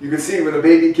 Like you can see when a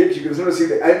baby kicks, you can sort of see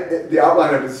the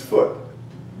outline of his foot,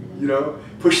 you know,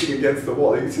 pushing against the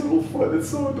wall. You can see a little foot. It's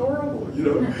so adorable, you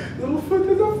know. Little foot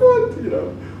is a foot, you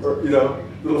know. Or, you know,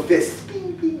 little fist.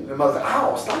 Bing, bing. And the mother's like,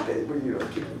 ow, stop it. But, you know,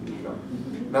 kicking, you know.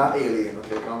 Not alien,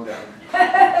 okay, calm down.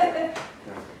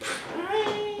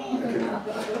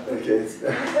 Okay,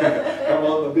 come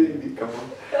on, the baby, come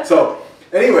on. So,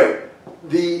 anyway,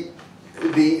 the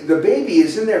baby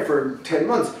is in there for 10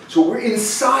 months. So we're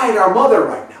inside our mother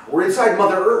right now. We're inside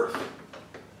Mother Earth.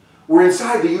 We're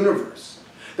inside the universe.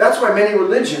 That's why many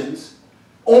religions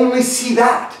only see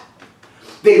that.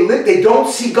 They don't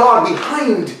see God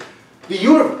behind the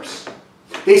universe.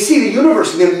 They see the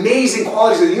universe and the amazing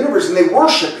qualities of the universe, and they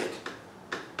worship it.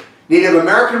 Native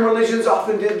American religions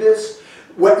often did this.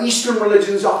 Eastern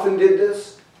religions often did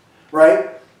this, right?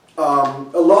 A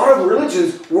lot of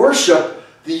religions worship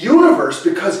the universe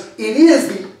because it is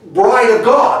the bride of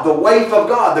God, the wife of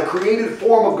God, the created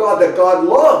form of God that God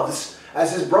loves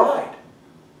as his bride.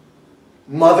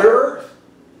 Mother Earth.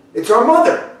 It's our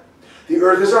mother. The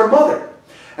earth is our mother.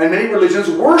 And many religions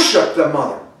worship the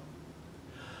mother.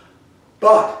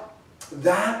 But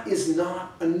that is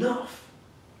not enough.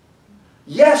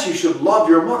 Yes, you should love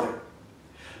your mother.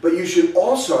 But you should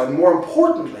also, and more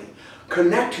importantly,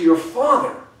 connect to your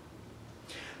father.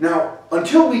 Now,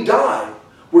 until we die,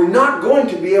 we're not going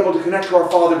to be able to connect to our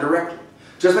father directly.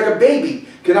 Just like a baby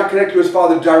cannot connect to his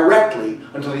father directly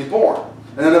until he's born.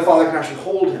 And then the father can actually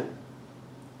hold him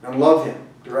and love him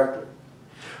directly.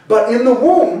 But in the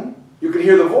womb, you can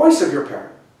hear the voice of your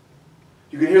parent.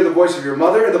 You can hear the voice of your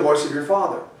mother and the voice of your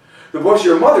father. The voice of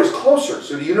your mother is closer.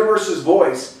 So the universe's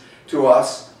voice to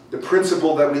us, the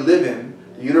principle that we live in,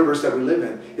 the universe that we live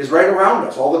in, is right around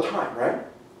us all the time, right?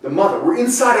 The mother. We're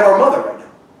inside of our mother right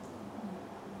now.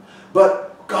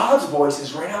 But God's voice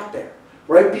is right out there,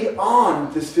 right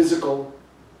beyond this physical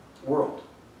world.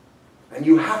 And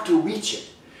you have to reach it.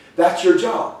 That's your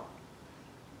job.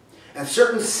 And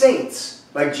certain saints,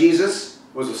 like Jesus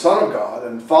was the Son of God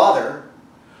and Father,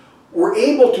 were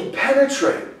able to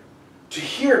penetrate, to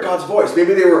hear God's voice.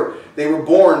 Maybe they were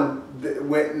born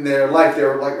in their life, they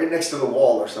were like right next to the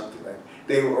wall or something. Right?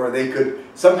 They could,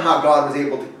 somehow God was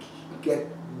able to get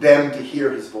them to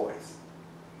hear his voice.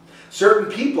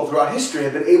 Certain people throughout history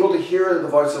have been able to hear the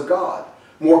voice of God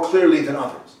more clearly than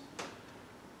others.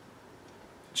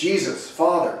 Jesus,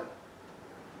 Father.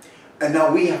 And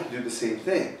now we have to do the same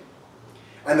thing.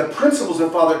 And the principles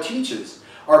that Father teaches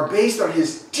are based on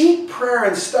his deep prayer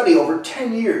and study over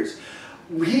 10 years.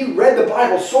 He read the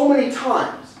Bible so many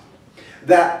times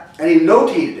that, and he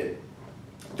notated it,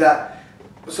 that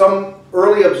some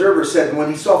early observers said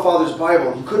when he saw Father's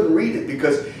Bible, he couldn't read it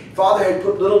because Father had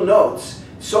put little notes,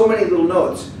 so many little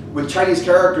notes with Chinese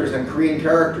characters and Korean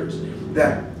characters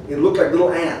that it looked like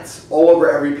little ants all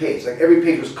over every page. Like every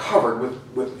page was covered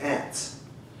with ants.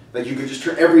 Like you could just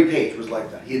turn, every page was like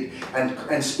that.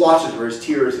 And splotches where his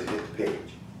tears had hit the page.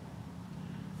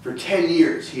 For 10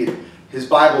 years, his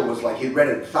Bible was like, he'd read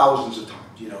it thousands of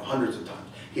times, you know, hundreds of times.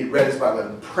 He'd read his Bible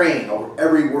and praying over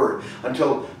every word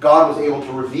until God was able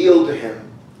to reveal to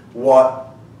him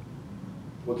what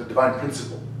the divine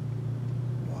principle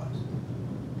was.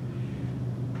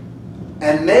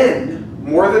 And men,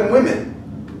 more than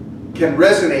women, can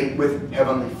resonate with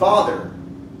Heavenly Father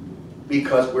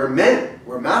because we're men,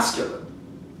 we're masculine.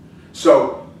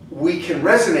 So we can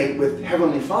resonate with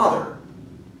Heavenly Father.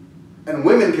 And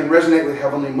women can resonate with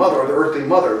Heavenly Mother, or the earthly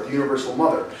mother, the universal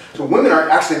mother. So women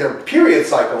are actually, their period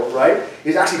cycle, right,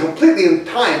 is actually completely in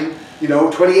time, you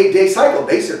know, 28-day cycle,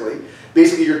 basically.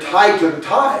 Basically, you're tied to the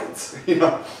tides, you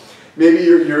know. Maybe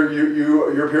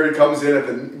your period comes in at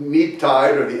the neap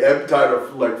tide or the ebb tide or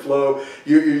like flow.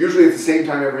 You're usually at the same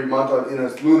time every month in a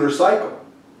lunar cycle,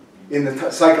 in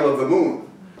the cycle of the moon.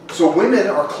 So women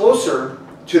are closer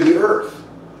to the earth.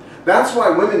 That's why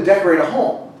women decorate a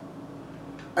home.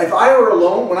 If I were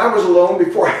alone, when I was alone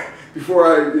before before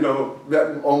I,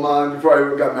 met Oman,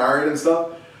 before I got married and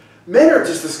stuff. Men are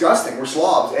just disgusting. We're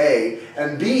slobs, A.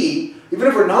 And B, even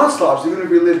if we're not slobs, even if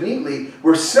we live neatly,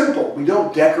 we're simple. We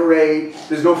don't decorate.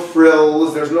 There's no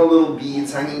frills. There's no little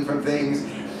beads hanging from things.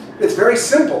 It's very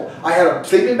simple. I had a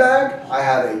sleeping bag. I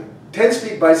had a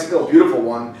 10-speed bicycle, a beautiful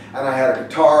one. And I had a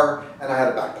guitar. And I had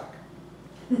a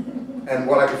backpack. And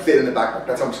what I could fit in the backpack.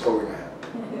 That's how much clothing I had.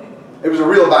 It was a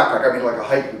real backpack. I mean, like a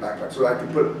hiking backpack. So I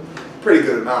could put a pretty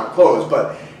good amount of clothes.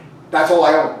 But that's all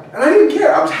I owned. And I didn't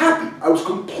care. I was happy. I was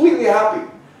completely happy.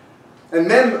 And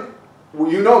men,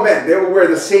 well, men, they will wear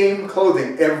the same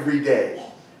clothing every day.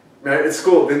 Right? At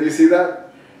school, didn't you see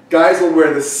that? Guys will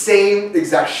wear the same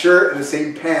exact shirt and the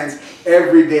same pants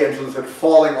every day until it's like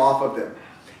falling off of them.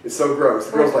 It's so gross.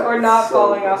 The girls Or not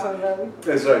falling off of them.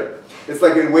 That's right. It's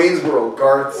like in Wayne's World,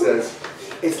 Garth says,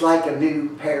 it's like a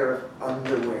new pair of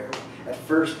underwear. At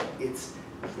first, it's,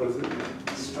 what is it?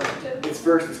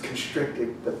 It's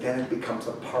constricted, but then it becomes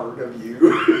a part of you.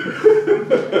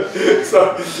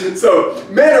 so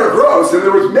men are gross. In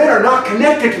other words, men are not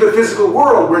connected to the physical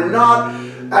world. We're not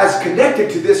as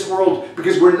connected to this world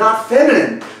because we're not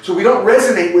feminine. So we don't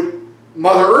resonate with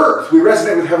Mother Earth. We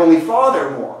resonate with Heavenly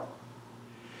Father more.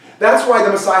 That's why the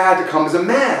Messiah had to come as a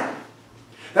man.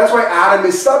 That's why Adam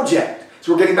is subject.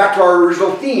 So we're getting back to our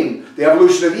original theme, the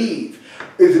evolution of Eve.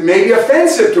 It may be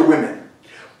offensive to women,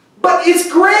 but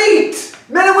it's great.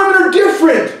 Men and women are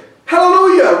different.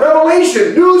 Hallelujah.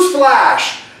 Revelation.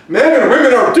 Newsflash. Men and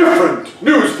women are different.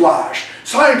 Newsflash.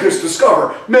 Scientists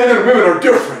discover men and women are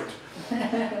different.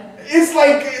 It's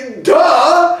like,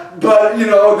 duh. But,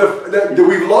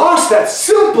 we've lost that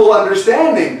simple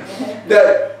understanding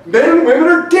that men and women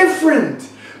are different.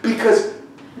 Because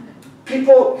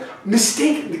people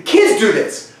mistake, the kids do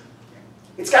this.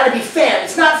 It's got to be fair.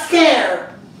 It's not fair.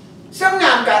 Some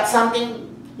now got something,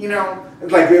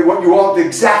 It's like you want the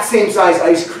exact same size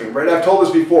ice cream, right? I've told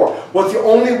this before. What's the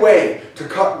only way to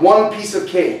cut one piece of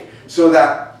cake so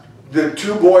that the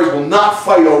two boys will not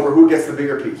fight over who gets the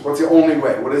bigger piece? What's the only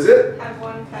way? What is it? Have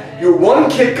one cut it. Your one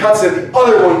kid cuts it, the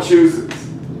other one chooses.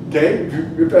 Okay?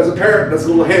 If as a parent, that's a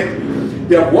little hint.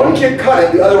 You have one kid cut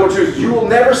it, the other one chooses. You will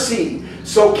never see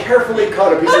so carefully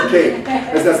cut a piece of cake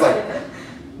as that's like.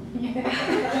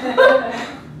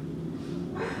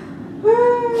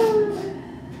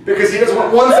 Because he doesn't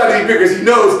want one side to be bigger, because he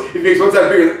knows if he makes one side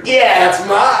bigger, yeah, that's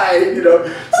mine,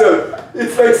 So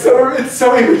it's like it's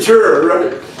so immature,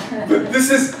 right? But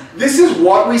this is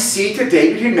what we see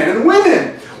today between men and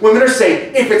women. Women are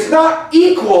saying, if it's not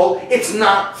equal, it's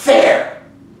not fair.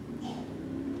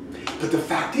 But the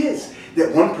fact is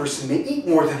that one person may eat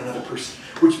more than another person,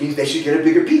 which means they should get a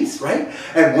bigger piece, right?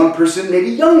 And one person may be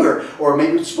younger, or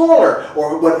maybe smaller,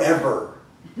 or whatever.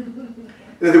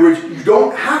 In other words, you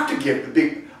don't have to give the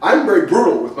big. I'm very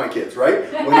brutal with my kids,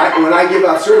 right? When I give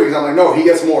out servings, I'm like, no, he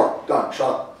gets more. Done. Shut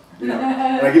up. And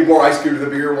I give more ice cream to the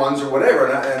bigger ones or whatever,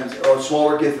 or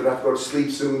smaller kids that have to go to sleep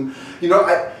soon.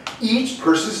 Each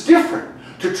person's different.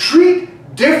 To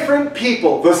treat different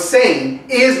people the same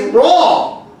is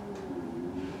wrong.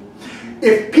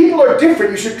 If people are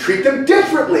different, you should treat them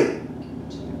differently.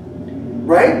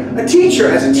 Right? As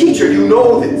a teacher, you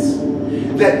know this.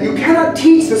 That you cannot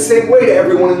teach the same way to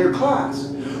everyone in your class.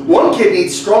 One kid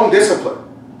needs strong discipline.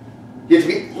 You have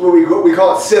to be, we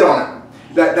call it sit on it.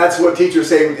 That's what teachers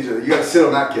say with each other. You got to sit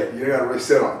on that kid. You got to really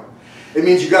sit on him. It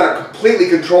means you got to completely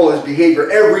control his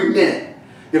behavior every minute.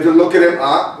 You have to look at him,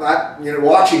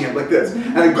 watching him like this.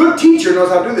 And a good teacher knows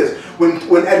how to do this.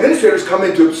 When administrators come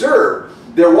in to observe,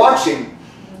 they're watching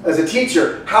as a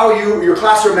teacher your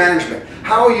classroom management,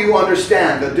 how you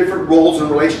understand the different roles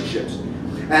and relationships.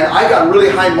 And I got really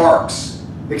high marks,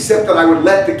 except that I would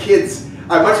let the kids.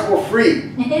 I'm much more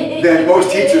free than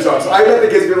most teachers are. So I let the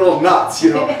kids be a little nuts,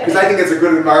 because I think it's a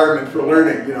good environment for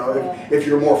learning, if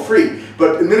you're more free.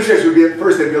 But administrators would be, at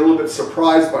first, they'd be a little bit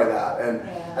surprised by that,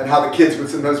 and how the kids would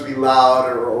sometimes be loud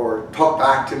or talk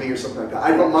back to me or something like that.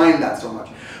 I don't mind that so much.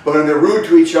 But when they're rude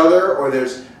to each other, or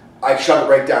I shut it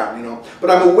right down,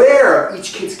 But I'm aware of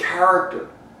each kid's character.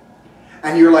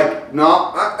 And you're like,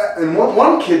 no, and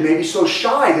one kid may be so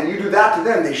shy that you do that to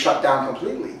them, they shut down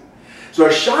completely. So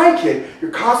a shy kid,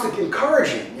 you're constantly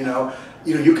encouraging,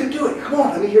 you can do it. Come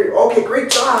on, let me hear you. Okay,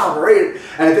 great job, right?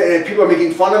 And if people are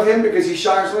making fun of him because he's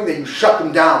shy or something, then you shut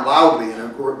them down loudly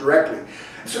and directly.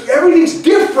 So everything's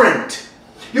different.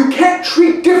 You can't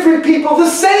treat different people the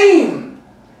same.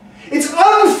 It's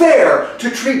unfair to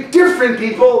treat different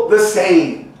people the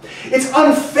same. It's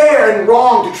unfair and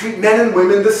wrong to treat men and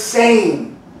women the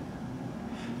same.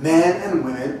 Men and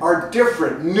women are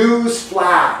different. News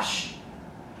flash.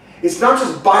 It's not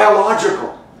just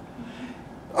biological.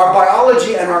 Our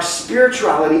biology and our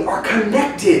spirituality are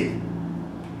connected.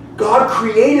 God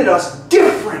created us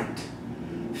different.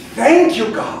 Thank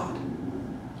you, God.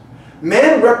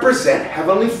 Men represent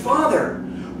Heavenly Father.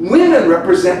 Women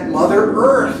represent Mother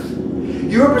Earth.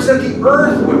 You represent the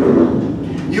earth,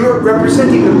 women. You are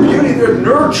representing the beauty of the earth,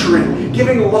 nurturing,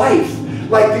 giving life.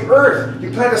 Like the earth,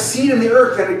 you plant a seed in the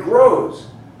earth and it grows.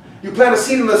 You plant a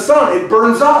seed in the sun, it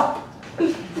burns up.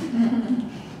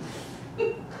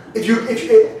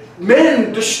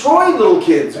 Men destroy little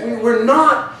kids. We're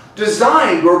not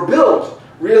designed or built,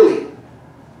 really,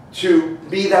 to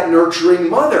be that nurturing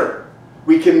mother.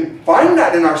 We can find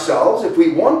that in ourselves if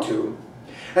we want to.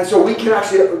 And so we can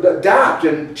actually adapt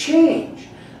and change.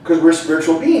 Because we're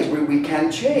spiritual beings, we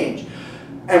can change.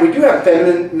 And we do have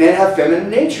men have feminine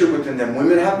nature within them.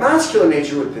 Women have masculine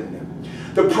nature within them.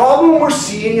 The problem we're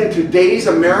seeing in today's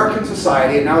American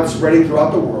society, and now it's spreading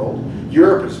throughout the world,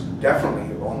 Europe is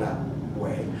definitely on that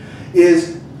way,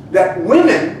 is that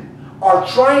women are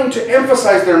trying to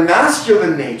emphasize their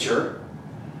masculine nature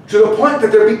to the point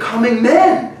that they're becoming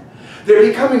men. They're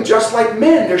becoming just like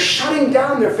men. They're shutting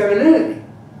down their femininity.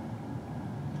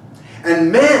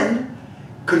 And men,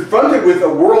 confronted with a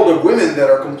world of women that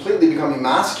are completely becoming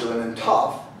masculine and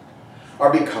tough,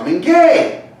 are becoming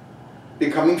gay,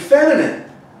 becoming feminine,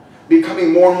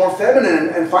 becoming more and more feminine,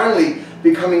 and finally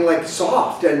becoming like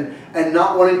soft and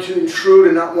not wanting to intrude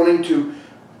and not wanting to,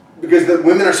 because the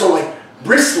women are so like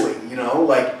bristly, you know,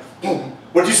 like, boom,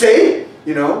 what'd you say?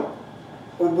 You know?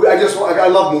 I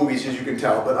love movies, as you can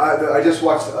tell, but I just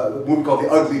watched a movie called The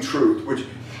Ugly Truth, which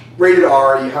rated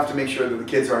R, you have to make sure that the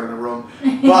kids aren't in the room.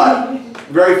 But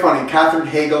very funny. Katherine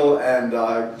Hagel and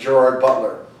Gerard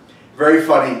Butler. Very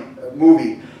funny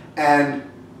movie. And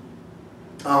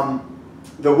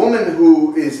the woman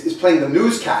who is playing the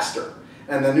newscaster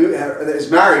and is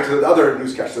married to the other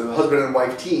newscaster, the husband and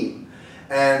wife team.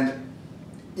 And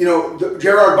you know,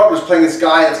 Gerard Butler's playing this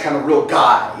guy that's kind of a real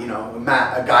guy, you know,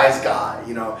 a guy's guy,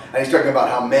 you know, and he's talking about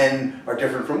how men are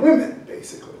different from women,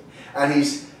 basically. And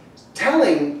he's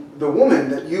telling the woman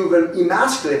that you've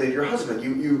emasculated your husband.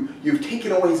 You've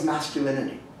taken away his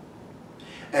masculinity.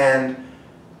 And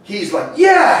he's like,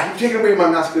 yeah, you've taken away my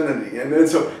masculinity. And then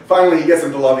so finally he gets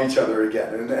them to love each other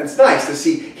again. And it's nice to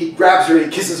see, he grabs her, he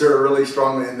kisses her really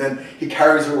strongly, and then he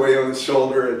carries her away on his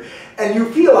shoulder. And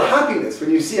you feel a happiness when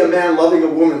you see a man loving a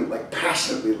woman like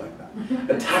passionately like that,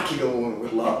 attacking a woman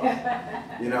with love,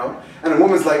 you know? And a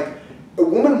woman's like, a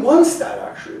woman wants that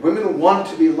actually. Women want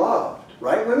to be loved,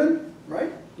 right women?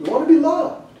 Right? You want to be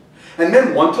loved. And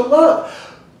men want to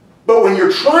love. But when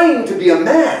you're trying to be a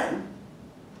man,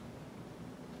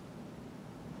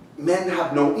 men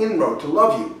have no inroad to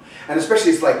love you. And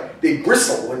especially it's like they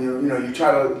bristle when you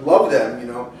try to love them, you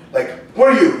know, like, what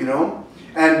are you, you know?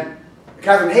 And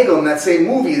Katherine Hagel in that same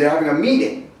movie, they're having a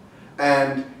meeting.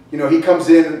 And, you know, he comes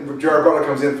in, Gerard Butler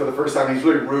comes in for the first time, he's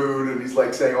really rude and he's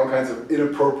like saying all kinds of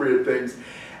inappropriate things.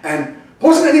 And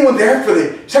wasn't anyone there for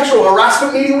the sexual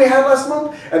harassment meeting we had last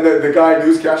month? And the guy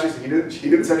newscaster said, he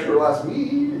didn't sexually harass me,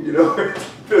 you know.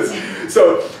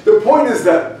 So the point is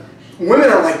that women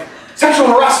are like, sexual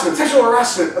harassment, sexual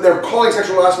harassment. They're calling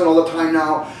sexual harassment all the time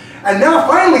now. And now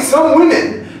finally some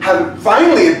women have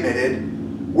finally admitted,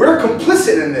 we're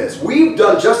complicit in this. We've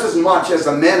done just as much as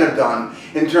the men have done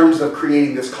in terms of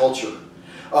creating this culture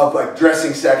of like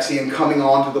dressing sexy and coming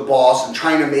on to the boss and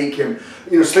trying to make him,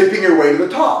 you know, sleeping your way to the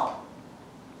top.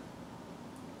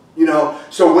 You know,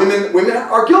 so women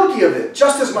are guilty of it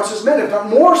just as much as men have done,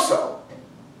 more so.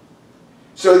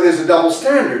 So there's a double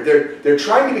standard. They're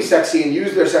trying to be sexy and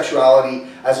use their sexuality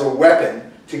as a weapon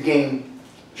to gain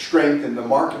strength in the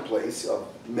marketplace of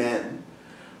men.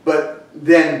 But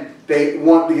then they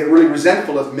want to get really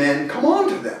resentful if men come on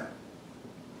to them.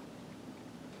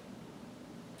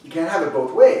 You can't have it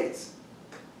both ways.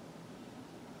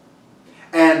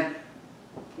 And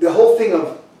the whole thing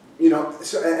of, you know,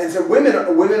 so women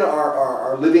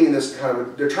are living in this kind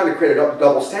of, they're trying to create a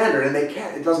double standard and they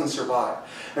can't, it doesn't survive.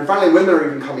 And finally women are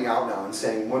even coming out now and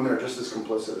saying women are just as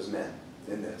complicit as men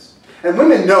in this. And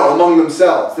women know among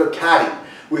themselves, they're catty.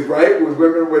 With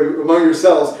women, among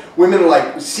yourselves, women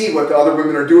like see what the other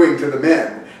women are doing to the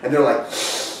men, and they're like,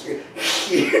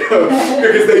 you know,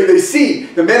 because they see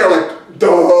the men are like, duh,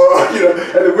 you know,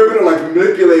 and the women are like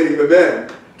manipulating the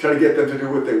men, trying to get them to do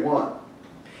what they want.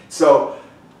 So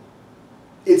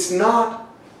it's not.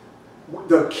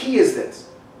 The key is this: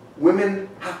 women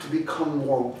have to become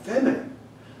more feminine.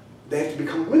 They have to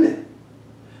become women.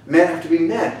 Men have to be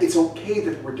men. It's okay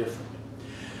that we're different.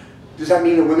 Does that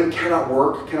mean that women cannot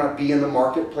work, cannot be in the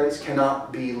marketplace,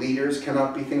 cannot be leaders,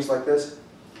 cannot be things like this?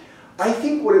 I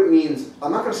think what it means,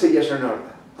 I'm not going to say yes or no to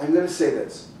that. I'm going to say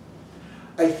this.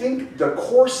 I think the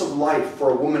course of life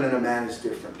for a woman and a man is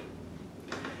different.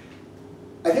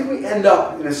 I think we end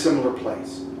up in a similar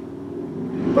place.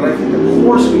 But I think the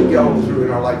course we go through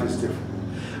in our life is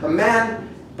different. A man,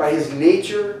 by his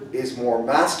nature, is more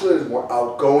masculine, is more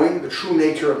outgoing. The true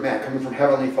nature of man, coming from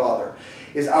Heavenly Father,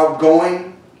 is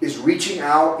outgoing, is reaching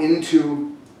out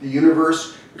into the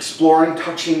universe, exploring,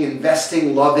 touching,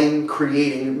 investing, loving,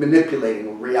 creating,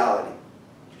 manipulating reality.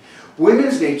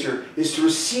 Women's nature is to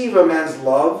receive a man's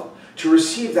love, to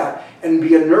receive that and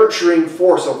be a nurturing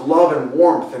force of love and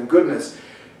warmth and goodness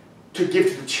to give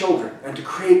to the children and to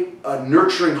create a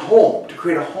nurturing home, to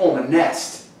create a home, a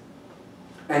nest,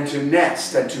 and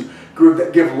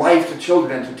to give life to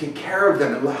children and to take care of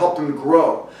them and help them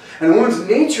grow. And a woman's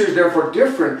nature is therefore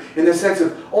different in the sense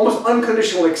of almost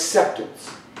unconditional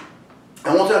acceptance.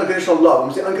 I won't say unconditional love, I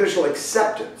won't say unconditional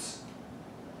acceptance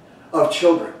of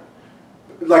children.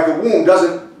 Like the womb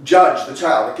doesn't judge the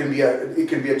child. It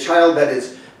can be a child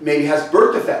that maybe has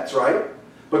birth defects, right?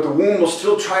 But the womb will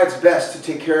still try its best to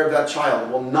take care of that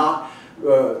child, will not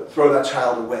throw that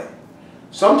child away.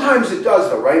 Sometimes it does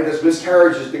though, right? There's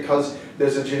miscarriages because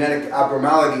there's a genetic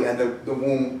abnormality and the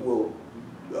womb will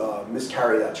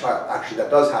miscarry that child. Actually,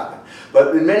 that does happen.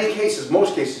 But in many cases,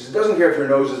 most cases, it doesn't care if your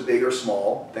nose is big or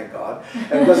small, thank God.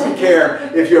 And it doesn't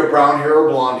care if you have brown hair or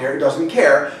blonde hair. It doesn't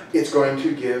care. It's going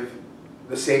to give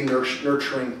the same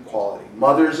nurturing quality.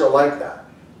 Mothers are like that.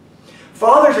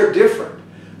 Fathers are different.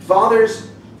 Fathers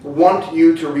want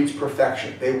you to reach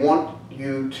perfection. They want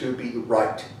you to be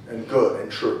right and good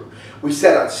and true. We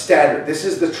set a standard. This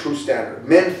is the true standard.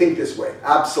 Men think this way,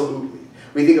 absolutely.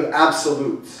 We think of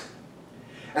absolutes.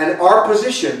 And our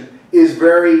position is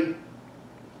very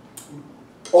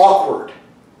awkward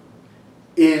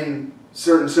in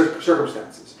certain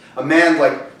circumstances. A man,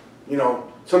 like, you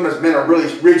know, sometimes men are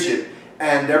really rigid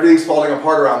and everything's falling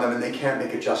apart around them and they can't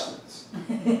make adjustments.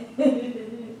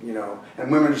 You know,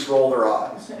 and women just roll their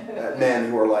eyes at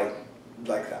men who are like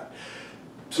that.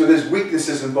 So there's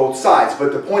weaknesses in both sides,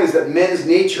 but the point is that men's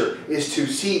nature is to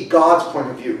see God's point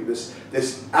of view, this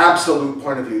absolute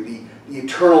point of view, the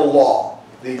eternal law,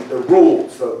 the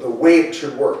rules, the way it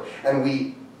should work, and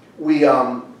we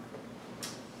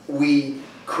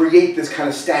create this kind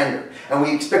of standard, and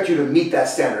we expect you to meet that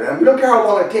standard, and we don't care how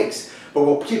long it takes, but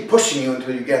we'll keep pushing you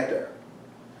until you get there.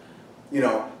 You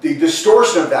know, the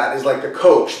distortion of that is like the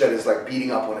coach that is like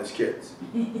beating up on his kids,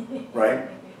 right?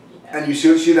 And you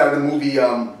see that in the movie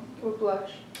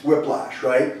Whiplash,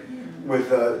 right? With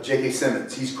J.K.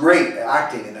 Simmons. He's great at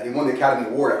acting in that. He won the Academy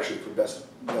Award actually for Best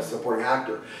Supporting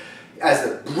Actor. As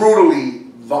the brutally,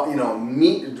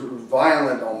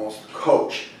 violent almost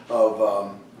coach of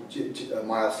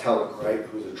Miles Teller, right?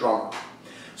 Who's a drummer.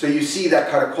 So you see that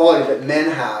kind of quality that men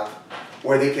have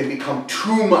where they can become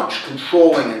too much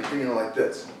controlling and, you know, like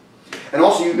this. And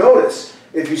also you notice,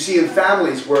 if you see in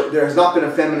families where there has not been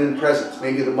a feminine presence,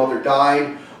 maybe the mother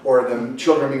died or the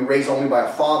children are being raised only by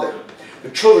a father, the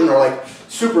children are like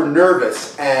super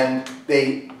nervous and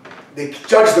they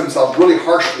judge themselves really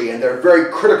harshly and they're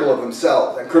very critical of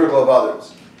themselves and critical of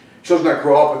others. Children that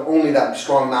grow up with only that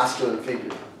strong masculine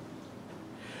figure.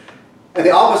 And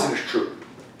the opposite is true.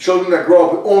 Children that grow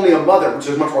up with only a mother, which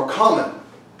is much more common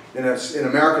in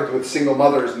America with single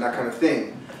mothers and that kind of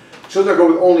thing. Children that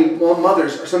grow with only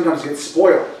mothers sometimes get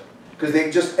spoiled because they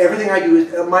just, everything I do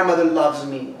is, my mother loves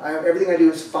me. Everything I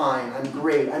do is fine. I'm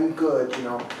great. I'm good. You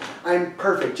know, I'm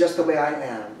perfect just the way I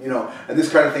am. You know, and this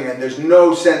kind of thing. And there's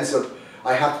no sense of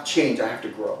I have to change. I have to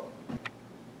grow.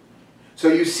 So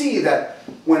you see that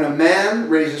when a man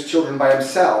raises children by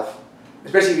himself,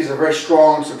 especially if he's a very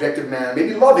strong, subjective man,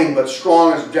 maybe loving but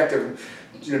strong and subjective,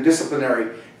 you know,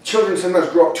 disciplinary, children sometimes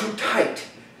grow up too tight.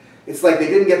 It's like they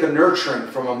didn't get the nurturing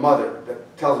from a mother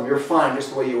that tells them, you're fine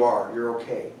just the way you are, you're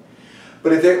okay.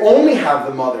 But if they only have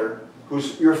the mother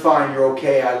who's, you're fine, you're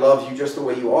okay, I love you just the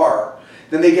way you are,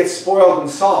 then they get spoiled and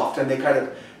soft and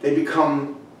they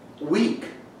become weak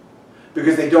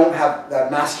because they don't have that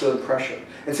masculine pressure.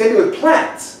 And same thing with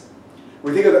plants.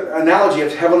 We think of the analogy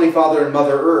of Heavenly Father and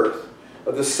Mother Earth,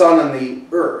 of the sun and the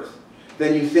earth.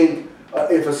 Then you think,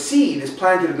 if a seed is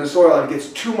planted in the soil and it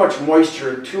gets too much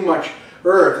moisture and too much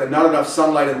earth and not enough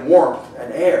sunlight and warmth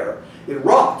and air, it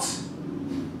rots.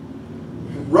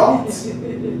 It rots.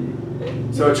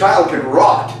 So a child can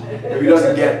rot if he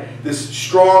doesn't get this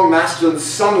strong masculine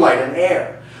sunlight and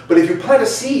air. But if you plant a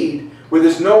seed where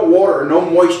there's no water, no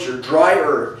moisture, dry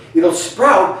earth, it'll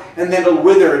sprout and then it'll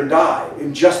wither and die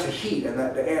in just the heat and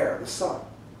the air, the sun.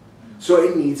 So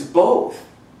it needs both.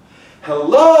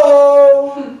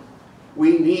 Hello!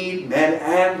 We need men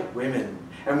and women.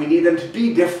 And we need them to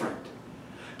be different.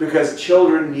 Because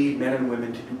children need men and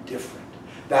women to be different.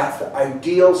 That's the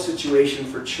ideal situation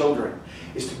for children,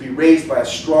 is to be raised by a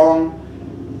strong,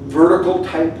 vertical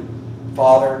type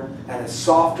father and a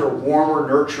softer, warmer,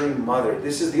 nurturing mother.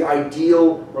 This is the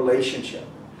ideal relationship.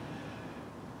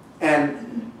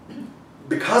 And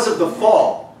because of the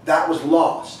fall, that was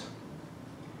lost.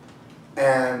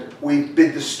 And we've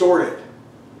been distorted.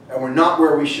 And we're not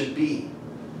where we should be.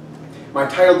 My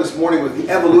title this morning was The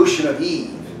Evolution of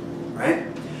Eve, right?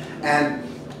 And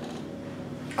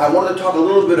I wanted to talk a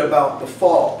little bit about the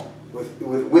fall with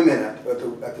women at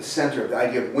the center, the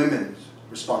idea of women's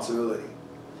responsibility.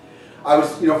 I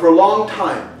was, for a long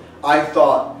time, I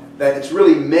thought that it's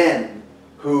really men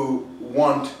who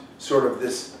want sort of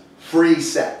this free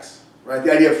sex, right?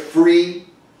 The idea of free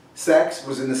sex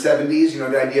was in the 70s,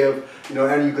 the idea of,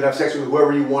 and you could have sex with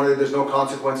whoever you wanted, there's no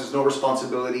consequences, no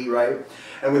responsibility, right?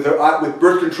 And with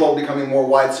birth control becoming more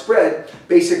widespread,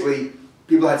 basically,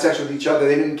 people had sex with each other,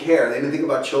 they didn't care, they didn't think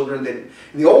about children. In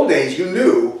the old days, you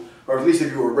knew, or at least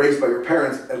if you were raised by your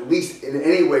parents, at least in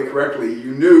any way correctly,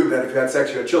 you knew that if you had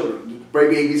sex, you had children.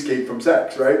 Babies came from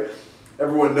sex, right?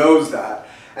 Everyone knows that.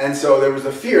 And so there was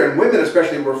a fear, and women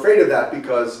especially were afraid of that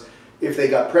because if they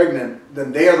got pregnant,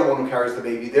 then they are the one who carries the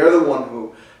baby. They're the one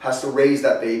who has to raise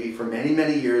that baby for many,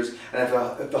 many years. And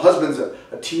if the husband's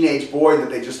a teenage boy that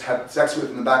they just had sex with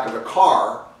in the back of a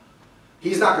car,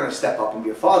 he's not going to step up and be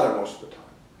a father most of the time.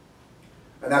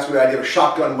 And that's where the idea of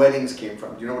shotgun weddings came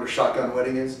from. Do you know what a shotgun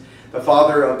wedding is? The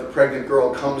father of the pregnant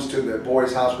girl comes to the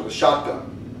boy's house with a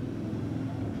shotgun.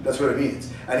 That's what it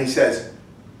means. And he says,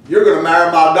 "You're going to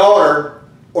marry my daughter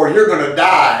or you're going to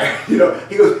die." He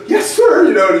goes, "Yes, sir."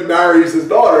 And he marries his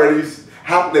daughter, and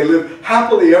they live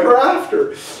happily ever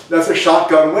after. That's a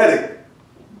shotgun wedding.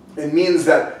 It means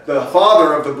that the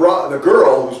father of the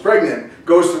girl who's pregnant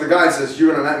goes to the guy and says,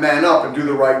 "You're going to man up and do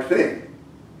the right thing."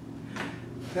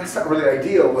 That's not really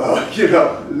ideal,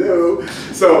 though, no.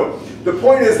 So the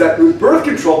point is that with birth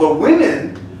control, the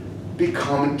women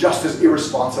become just as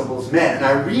irresponsible as men. And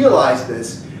I realized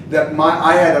this, that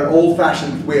I had an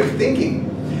old-fashioned way of thinking.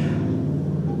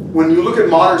 When you look at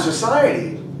modern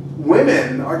society,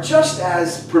 women are just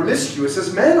as promiscuous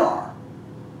as men are.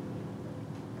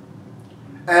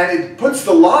 And it puts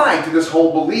the lie to this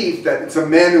whole belief that it's a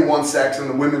men who want sex and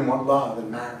the women want love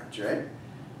and marriage, right?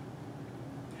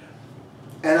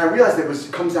 And I realized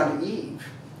it comes down to Eve.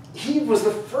 Eve was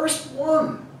the first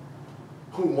one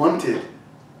who wanted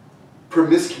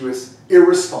promiscuous,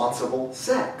 irresponsible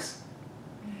sex.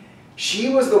 She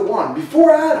was the one,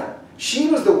 before Adam, she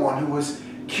was the one who was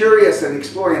curious and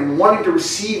exploring and wanting to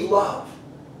receive love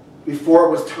before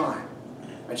it was time.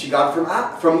 And she got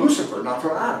it from Lucifer, not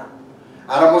from Adam.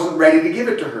 Adam wasn't ready to give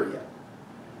it to her yet.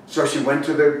 So she went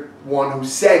to the one who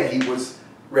said he was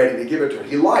ready to give it to her.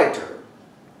 He lied to her.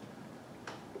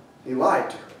 He lied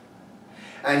to her.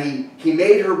 And he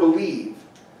made her believe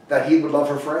that he would love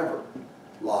her forever.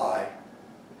 Lie.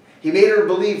 He made her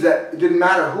believe that it didn't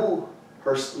matter who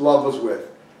her love was with.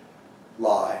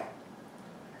 Lie.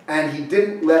 And he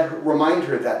didn't remind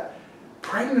her that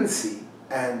pregnancy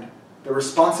and the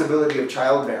responsibility of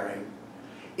childbearing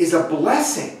is a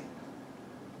blessing.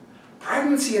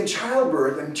 Pregnancy and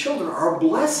childbirth and children are a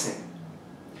blessing.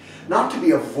 Not to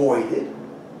be avoided.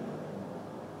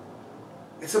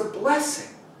 It's a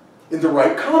blessing in the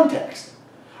right context.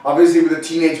 Obviously, with a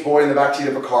teenage boy in the backseat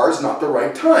of a car is not the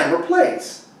right time or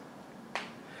place.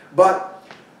 But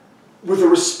with a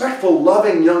respectful,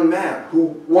 loving young man who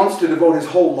wants to devote his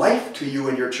whole life to you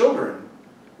and your children,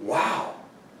 wow.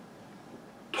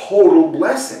 Total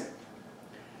blessing.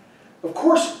 Of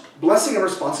course, blessing and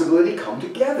responsibility come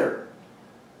together.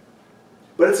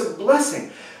 But it's a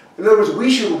blessing. In other words,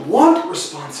 we should want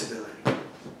responsibility.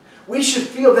 We should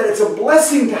feel that it's a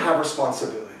blessing to have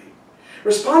responsibility.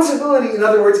 Responsibility, in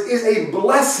other words, is a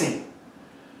blessing,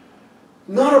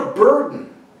 not a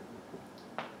burden.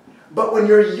 But when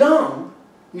you're young,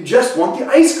 you just want the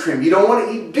ice cream. You don't want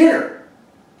to eat dinner.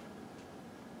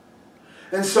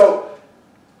 And so,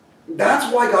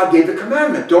 that's why God gave the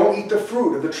commandment. Don't eat the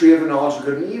fruit of the tree of the knowledge of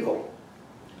good and evil.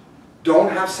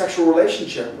 Don't have sexual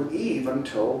relationship with Eve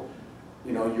until,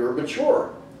 you're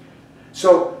mature.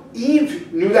 So,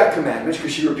 Eve knew that commandment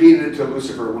because she repeated it to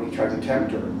Lucifer when he tried to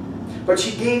tempt her. But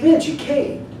she gave in, she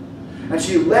caved. And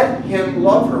she let him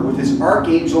love her with his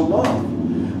archangel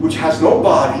love, which has no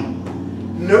body,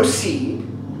 no seed.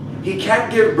 He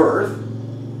can't give birth.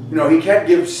 He can't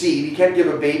give seed. He can't give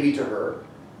a baby to her.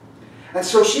 And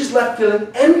so she's left feeling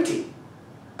empty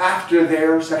after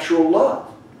their sexual love,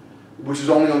 which is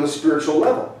only on the spiritual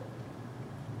level.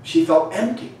 She felt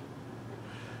empty.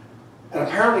 And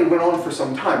apparently it went on for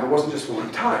some time. It wasn't just for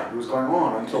one time. It was going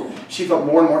on until she felt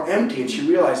more and more empty, and she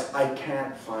realized, I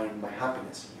can't find my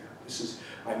happiness in here.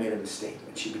 I made a mistake.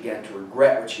 And she began to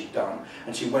regret what she'd done.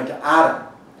 And she went to Adam,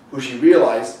 who she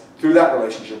realized through that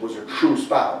relationship was her true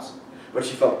spouse. But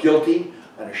she felt guilty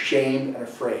and ashamed and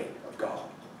afraid of God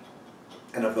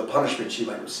and of the punishment she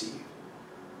might receive,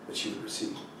 that she would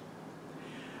receive.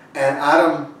 And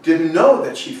Adam didn't know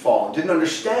that she'd fallen, didn't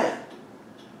understand.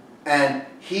 And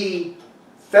he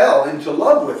fell into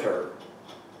love with her,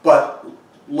 but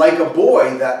like a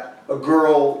boy that a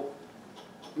girl,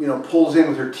 pulls in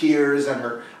with her tears and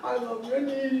her, I love you, I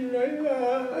need you right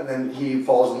now, and then he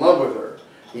falls in love with her.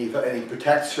 And he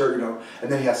protects her,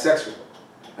 and then he has sex with her.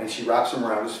 And she wraps him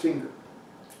around his finger.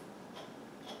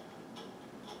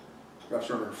 Wraps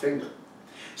around her finger.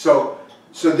 So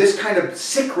this kind of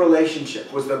sick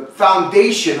relationship was the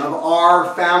foundation of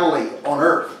our family on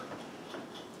earth.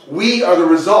 We are the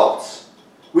results.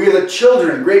 We are the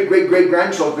children,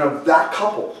 great-great-great-grandchildren of that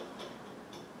couple.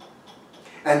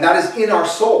 And that is in our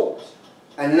souls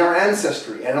and in our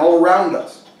ancestry and all around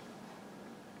us.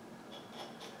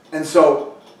 And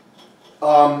so,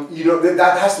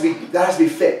 that has to be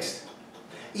fixed.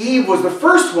 Eve was the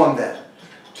first one then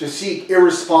to seek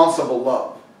irresponsible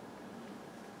love.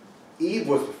 Eve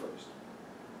was the first.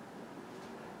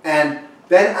 And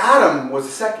then Adam was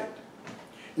the second.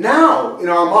 Now, in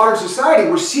our modern society,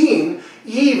 we're seeing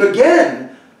Eve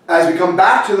again as we come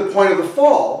back to the point of the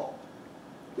fall.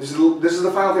 This is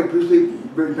the final thing. Please pay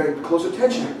very, very close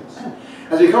attention to this.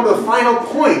 As we come to the final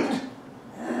point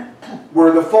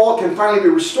where the fall can finally be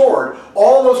restored,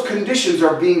 all those conditions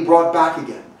are being brought back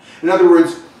again. In other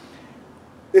words,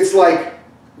 it's like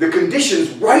the conditions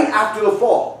right after the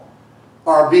fall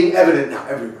are being evident now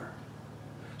everywhere.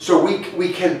 So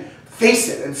we can face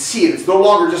it and see it. It's no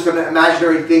longer just an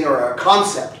imaginary thing or a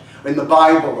concept in the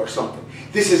Bible or something.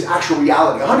 This is actual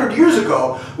reality. 100 years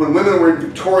ago, when women were in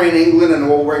Victorian England and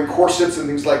were wearing corsets and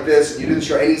things like this, and you didn't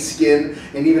show any skin,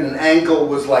 and even an ankle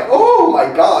was like, oh my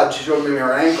God, she showed me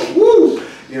her ankle. Woo!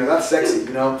 That's sexy,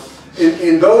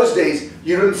 In those days,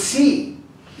 you didn't see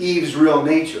Eve's real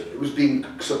nature. It was being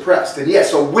suppressed. And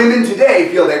yes, so women today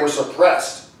feel they were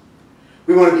suppressed.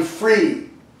 We want to be free.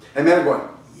 And men are going,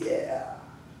 yeah.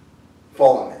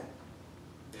 Fallen men.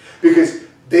 Because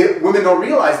women don't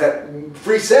realize that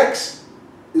free sex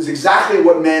is exactly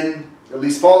what men, at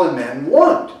least fallen men,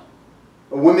 want.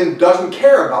 A woman doesn't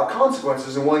care about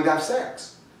consequences and willing to have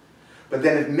sex. But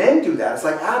then if men do that, it's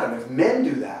like Adam. If men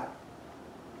do that,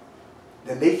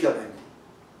 then they feel empty.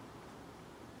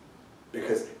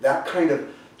 Because that kind of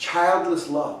childless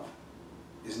love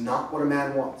is not what a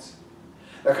man wants.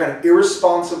 That kind of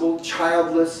irresponsible,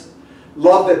 childless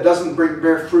love that doesn't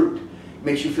bear fruit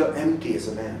makes you feel empty as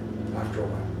a man after a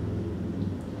while.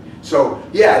 So,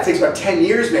 yeah, it takes about 10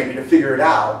 years maybe to figure it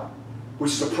out,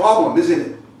 which is a problem, isn't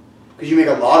it? Because you make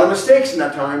a lot of mistakes in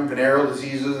that time, venereal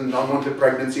diseases and unwanted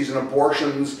pregnancies and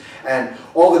abortions and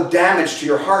all the damage to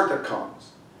your heart that comes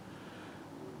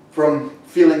from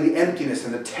feeling the emptiness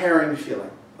and the tearing feeling.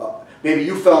 Maybe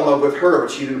you fell in love with her, but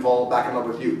she didn't fall back in love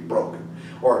with you, broken.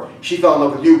 Or she fell in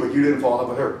love with you, but you didn't fall in love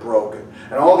with her, broken.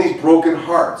 And all these broken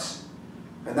hearts,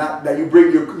 and that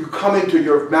you come into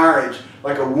your marriage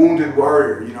like a wounded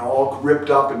warrior, all ripped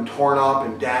up and torn up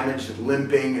and damaged and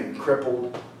limping and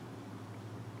crippled.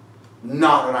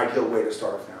 Not an ideal way to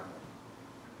start a family.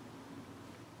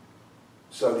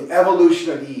 So the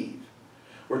evolution of Eve.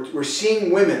 We're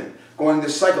seeing women going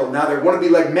this cycle. Now they want to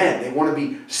be like men. They want to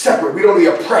be separate. We don't want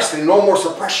to be oppressed. And no more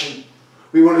suppression.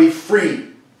 We want to be free.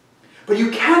 But you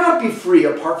cannot be free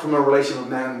apart from a relation of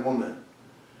man and woman.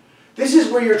 This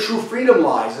is where your true freedom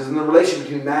lies, is in the relation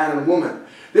between man and woman.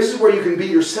 This is where you can be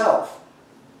yourself.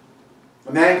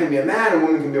 A man can be a man, a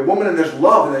woman can be a woman, and there's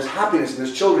love, and there's happiness, and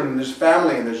there's children, and there's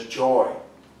family, and there's joy.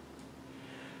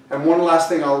 And one last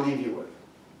thing I'll leave you with.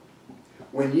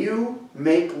 When you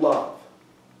make love,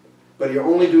 but you're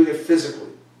only doing it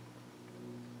physically,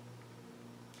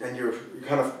 and you're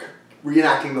kind of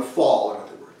reenacting the fall, in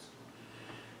other words,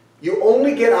 you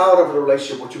only get out of the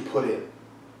relationship what you put in.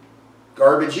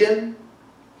 Garbage in,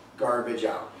 garbage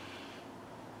out.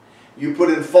 You put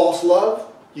in false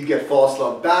love, you get false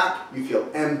love back, you feel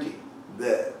empty.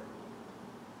 Bleh.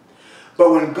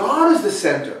 But when God is the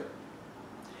center,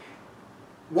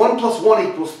 1 +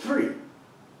 1 = 3.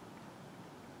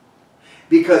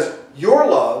 Because your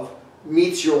love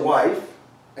meets your wife,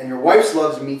 and your wife's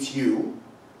love meets you,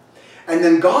 and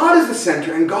then God is the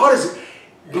center, and God is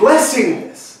blessing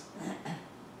this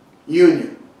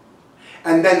union.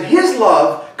 And then His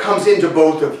love comes into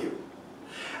both of you.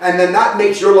 And then that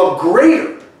makes your love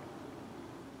greater.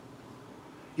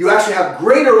 you actually have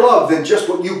greater love than just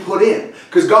what you put in.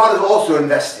 Because God is also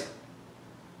investing.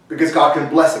 Because God can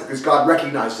bless it. Because God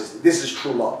recognizes it. This is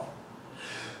true love.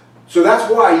 So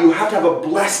that's why you have to have a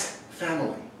blessed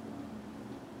family.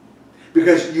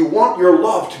 Because you want your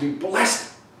love to be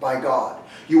blessed by God.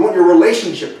 You want your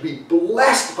relationship to be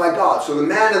blessed by God. So the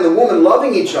man and the woman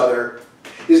loving each other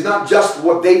is not just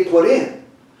what they put in,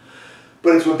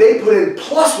 but it's what they put in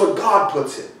plus what God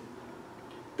puts in.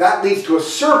 That leads to a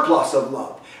surplus of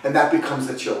love, and that becomes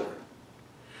the children.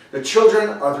 The children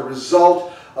are the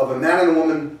result of a man and a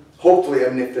woman, hopefully, I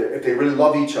mean, if they really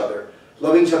love each other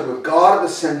with God at the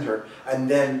center, and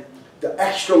then the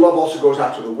extra love also goes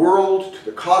out to the world, to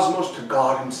the cosmos, to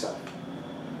God himself.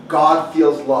 God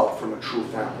feels love from a true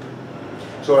family.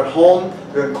 So at home,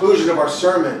 the conclusion of our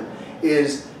sermon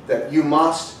is that you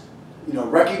must,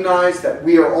 recognize that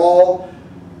we are all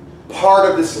part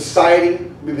of the society.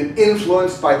 We've been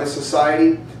influenced by the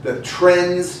society, the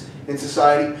trends in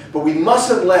society, but we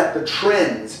mustn't let the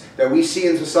trends that we see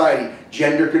in society,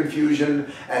 gender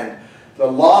confusion and the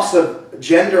loss of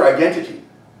gender identity,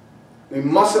 we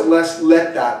mustn't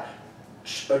let that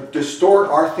distort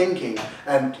our thinking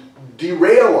and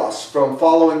derail us from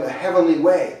following a heavenly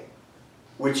way,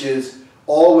 which is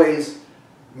always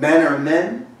men are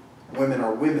men, women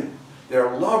are women. Their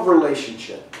love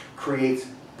relationship creates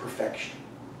perfection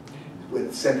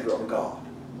with center on God.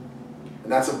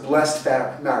 And that's a blessed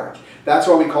marriage. That's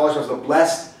why we call ourselves the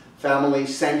blessed family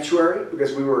sanctuary,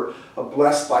 because we were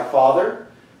blessed by Father.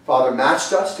 Father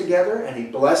matched us together, and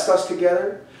he blessed us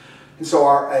together. And so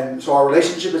our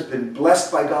relationship has been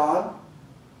blessed by God.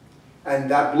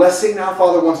 And that blessing now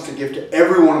Father wants to give to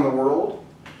everyone in the world.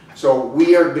 So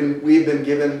we've been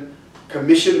given,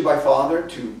 commissioned by Father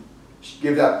to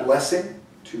give that blessing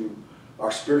to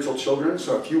our spiritual children.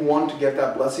 So if you want to get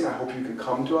that blessing, I hope you can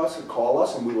come to us and call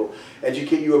us, and we will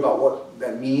educate you about what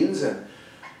that means. And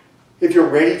if you're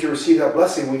ready to receive that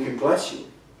blessing, we can bless you.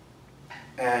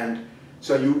 And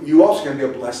so you also can be a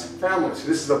blessed family. So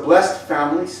this is a blessed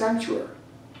family sanctuary.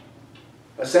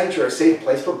 A sanctuary, a safe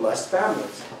place for blessed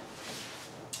families.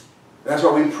 And that's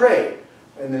why we pray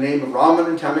in the name of Raman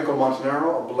and Tamiko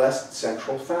Montanaro, a blessed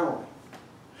central family.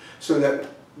 So that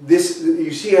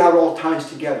you see how it all ties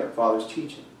together, Father's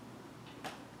teaching.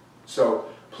 So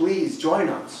please join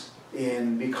us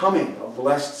in becoming a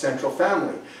blessed central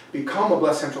family. Become a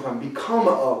blessed central family. Become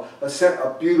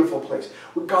a beautiful place.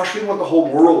 Gosh, we want the whole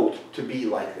world to be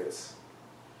like this.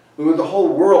 We want the whole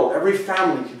world, every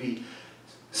family, to be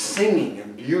singing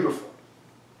and beautiful.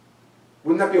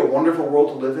 Wouldn't that be a wonderful world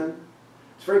to live in?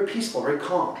 It's very peaceful, very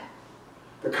calm.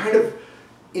 The kind of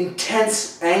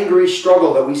intense, angry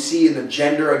struggle that we see in the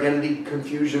gender identity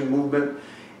confusion movement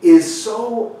is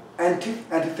so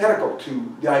antithetical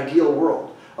to the ideal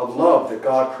world of love that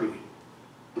God created,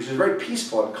 which is very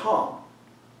peaceful and calm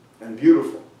and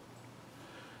beautiful.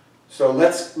 So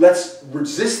let's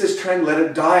resist this trend, let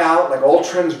it die out, like all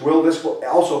trends will, this will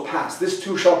also pass. This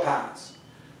too shall pass,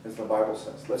 as the Bible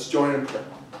says. Let's join in prayer.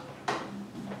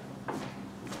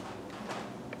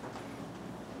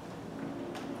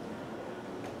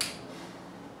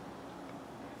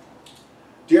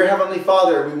 Dear Heavenly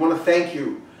Father, we want to thank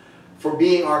you for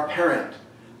being our parent.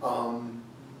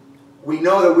 We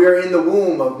know that we are in the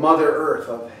womb of Mother Earth,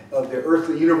 of the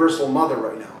earthly universal mother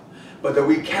right now. But that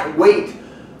we can't wait,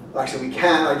 actually we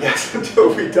can, I guess,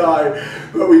 until we die,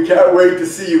 but we can't wait to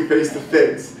see you face to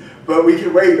face. But we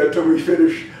can wait until we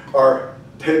finish our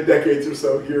 10 decades or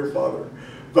so here, Father.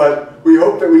 But we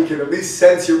hope that we can at least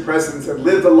sense your presence and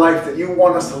live the life that you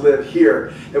want us to live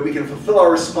here, that we can fulfill our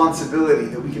responsibility,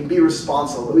 that we can be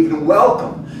responsible, that we can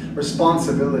welcome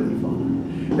responsibility,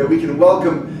 Father, that we can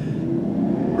welcome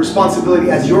responsibility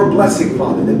as your blessing,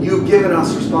 Father, that you've given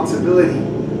us responsibility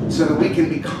so that we can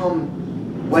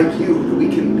become like you, that we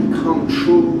can become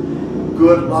true,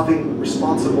 good, loving,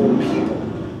 responsible people,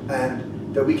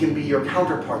 and that we can be your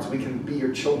counterparts, we can be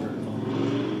your children,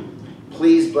 Father.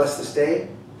 Please bless this day.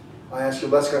 I ask you to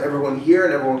bless God, everyone here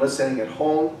and everyone listening at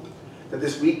home, that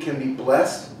this week can be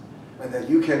blessed and that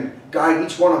you can guide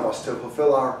each one of us to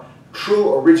fulfill our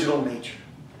true original nature.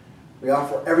 We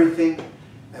offer everything,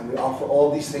 and we offer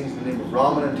all these things in the name of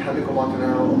Raman and Tamiko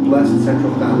Montanaro, a blessed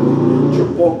central family.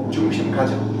 축복 중심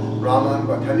가정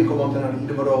라만과 타미코 몬타나로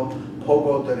이름으로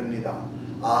보고드립니다.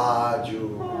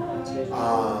 아주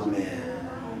아멘.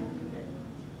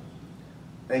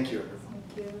 Thank you.